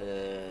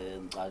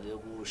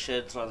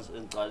 share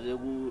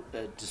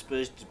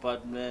dispatch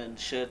department,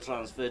 share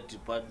transfer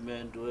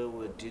department, where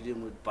we're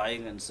dealing with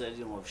buying and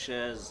selling of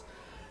shares.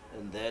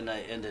 And then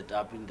I ended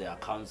up in the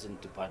accounting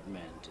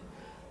department.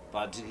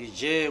 But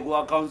the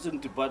accounting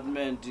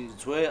department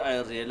is where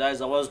I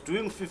realized I was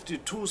doing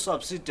 52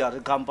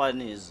 subsidiary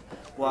companies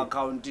who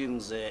accounting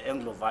the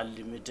Angloval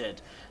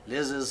Limited.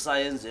 Laser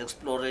science,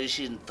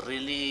 exploration,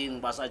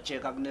 drilling, basa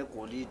check agne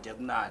gold,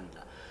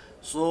 tegnanda.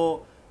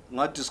 So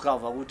I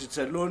discovered it's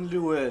a lonely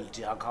world,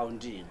 the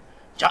accounting.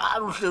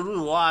 Njalo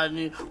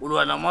uhlelwe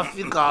ulwa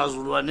nama-figures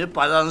ulwa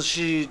ne-balance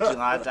sheet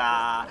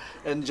ngata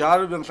and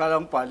njalo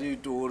bengihlala ngibhala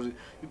iyitori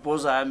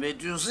ibhoza yami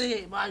ethi you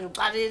see manje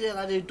uqalile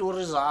ngale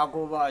iyitori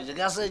zakho manje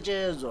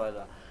kuyasetshenzwa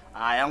la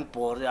hayi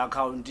angibhore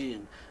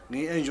i-accounting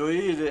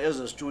ngi-enjoyile as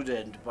a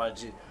student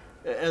but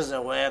as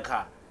a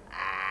worker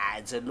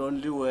it's a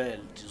lonely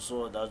world,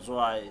 so that's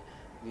why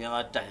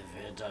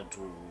ngiyadivert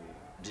to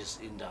this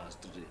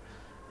industry.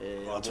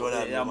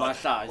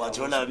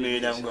 Wathola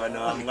mina mngane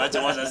wami ngathi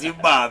waza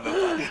sibambe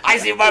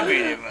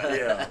ayisibambile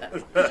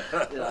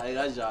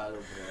kanjalo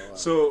bro.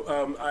 So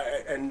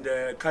and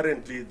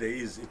currently there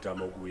is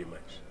idrama kuyi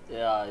manje.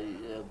 Yeah,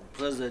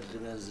 presently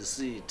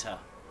ngezisitha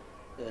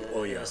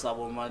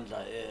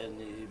sabomandla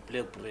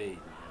Black Brain.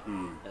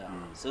 Yeah,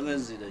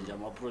 sengenzile nje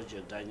ama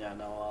project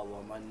anyana wabo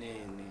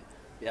amaningi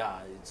yeah,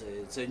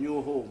 it's a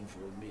new home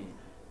for me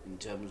in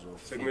terms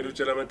of. Sekumele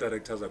utshela ama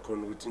directors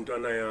akhona ukuthi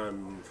intwana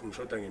yami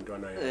ngishota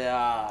ngentwana yami.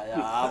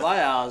 Yeah,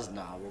 bayazi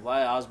nabo,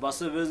 bayazi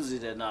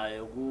basebenzile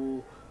naye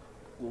ku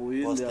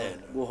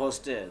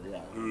hostel,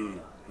 yeah.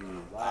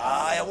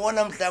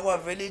 Yabona mhla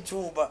kwavela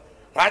ithuba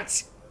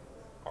ngathi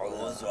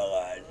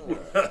awuzwakali.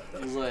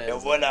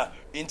 Yabona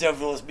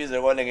interview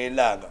sibize kone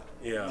ngelanga.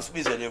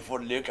 Usibize le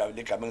phone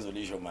legama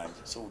engizolisho manje.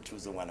 So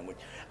uthuze ngwana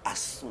ukuthi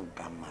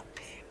asuka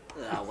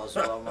amaphepha.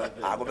 Akwasuka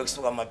amaphepha. Akube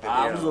kusuka amaphepha.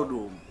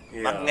 Akuzolunga.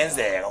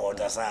 Makungenzeka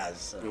kodwa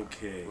sazi.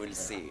 Okay. We'll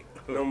see.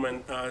 No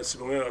man,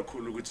 sibonga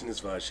kakhulu ukuthi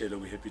nisivashele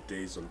ku Happy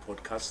Days on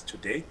podcast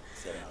today.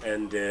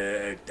 And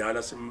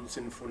dala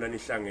sinifuna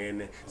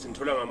nihlangene,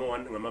 sinithola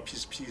ngama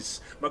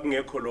piece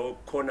makungekho lo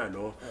khona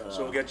lo.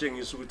 So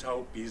kuyatshengisa ukuthi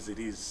how busy it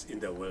is in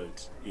the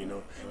world, you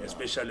know,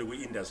 especially ku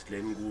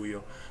industry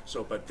lenikuyo.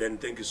 So but then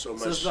thank you so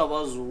much.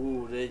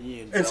 Sesinabazukulu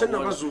enyini. And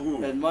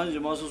senabazukulu. And manje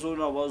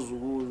masosona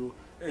abazukulu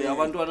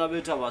abantwana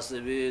bethu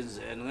abasebenzi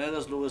and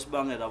ngeke siloku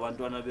sibangela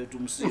abantwana bethu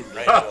umsindo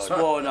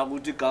sibona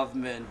ukuthi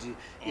government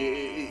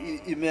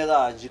ime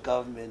kanje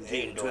government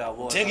yethu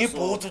yabona thenga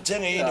ibhutu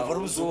thenga yini for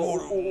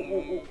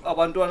umzukulu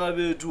abantwana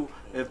bethu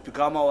have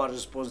become our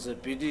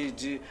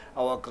responsibility,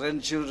 our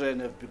grandchildren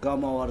have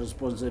become our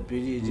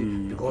responsibility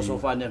because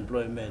of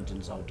unemployment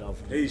in South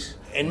Africa.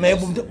 And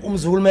maybe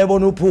umzukulu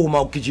mayibona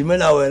uphuma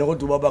ugijimela wena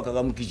kodwa ubaba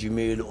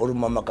akamgijimeli or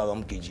umama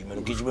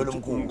akamgijimeli ugijimela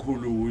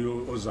umkhulu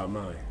uyo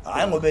ozamayo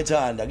hayi ngoba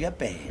ethanda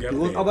kuyabheka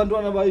because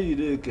abantwana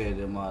bayile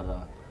egele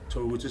mara so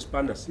ukuthi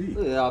sipanda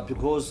yeah,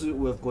 because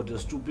we've got a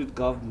stupid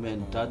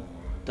government that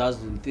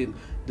doesn't think.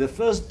 The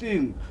first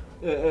thing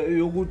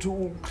yokuthi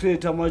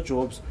ucreate ama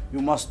jobs,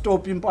 you must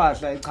stop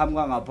impahla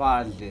echamuka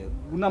ngaphandle.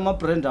 Kunama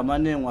brand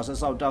amaningi wase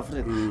South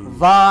Africa.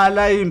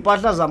 Vala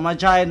impahla zama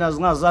China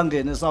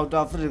zingazangena eSouth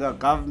Africa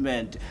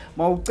government.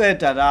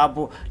 Mawuceda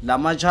lapho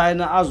lama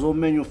China azo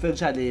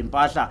manufacture le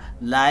impahla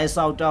la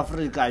eSouth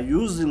Africa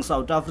using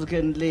South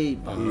African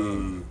labor.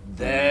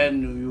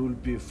 Then you will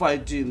be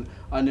fighting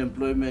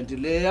unemployment.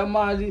 Le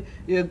yamali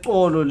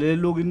yexolo le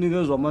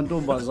lokunikezwa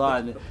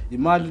amantombazane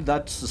imali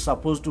that's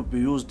supposed to be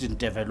used in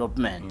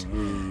development.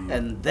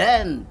 And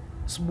then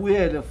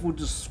sibuyele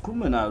futhi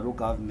sikhulume nayo lo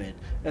government.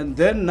 And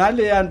then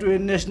nale yanto ye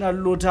national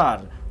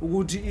lottery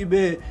ukuthi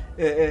ibe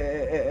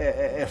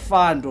a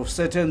fund of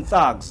certain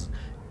thugs.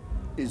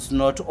 It's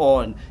not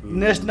on.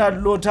 National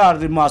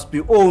lottery must be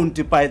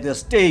owned by the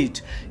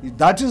state.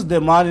 That is the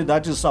money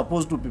that is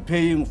supposed to be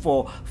paying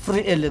for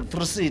free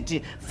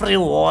electricity, free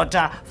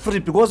water, free,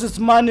 because it's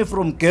money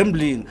from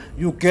gambling.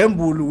 You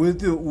gamble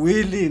with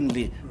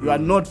willingly. You are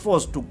not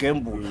forced to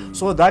gamble.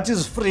 So that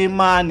is free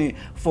money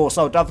for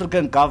South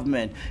African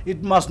government.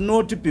 It must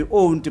not be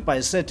owned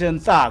by certain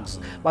thugs.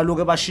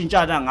 Baloke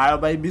bashintsana ngayo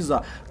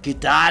bayibiza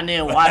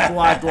gitane what.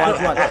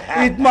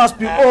 It must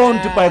be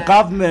owned by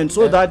government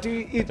so that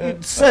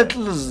it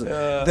settles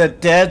the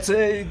debts.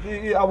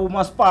 Abo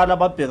masipala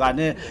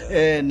babhekane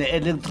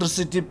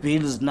ne-electricity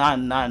bills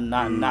none.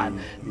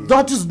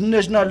 That is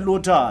national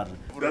lottery.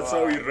 That's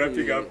how we're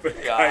wrapping up,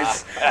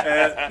 guys.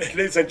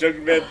 Ladies and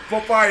gentlemen,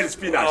 Popeye and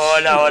Spinach.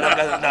 It's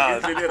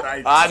really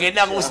right.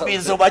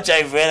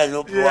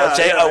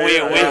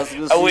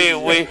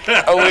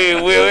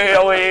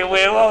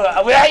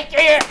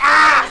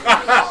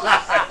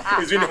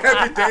 It's been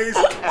Happy Days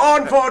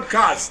on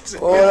podcast.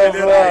 It's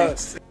really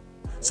right.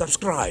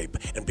 Subscribe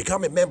and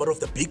become a member of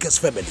the biggest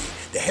family,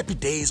 the Happy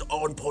Days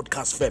on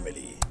podcast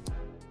family.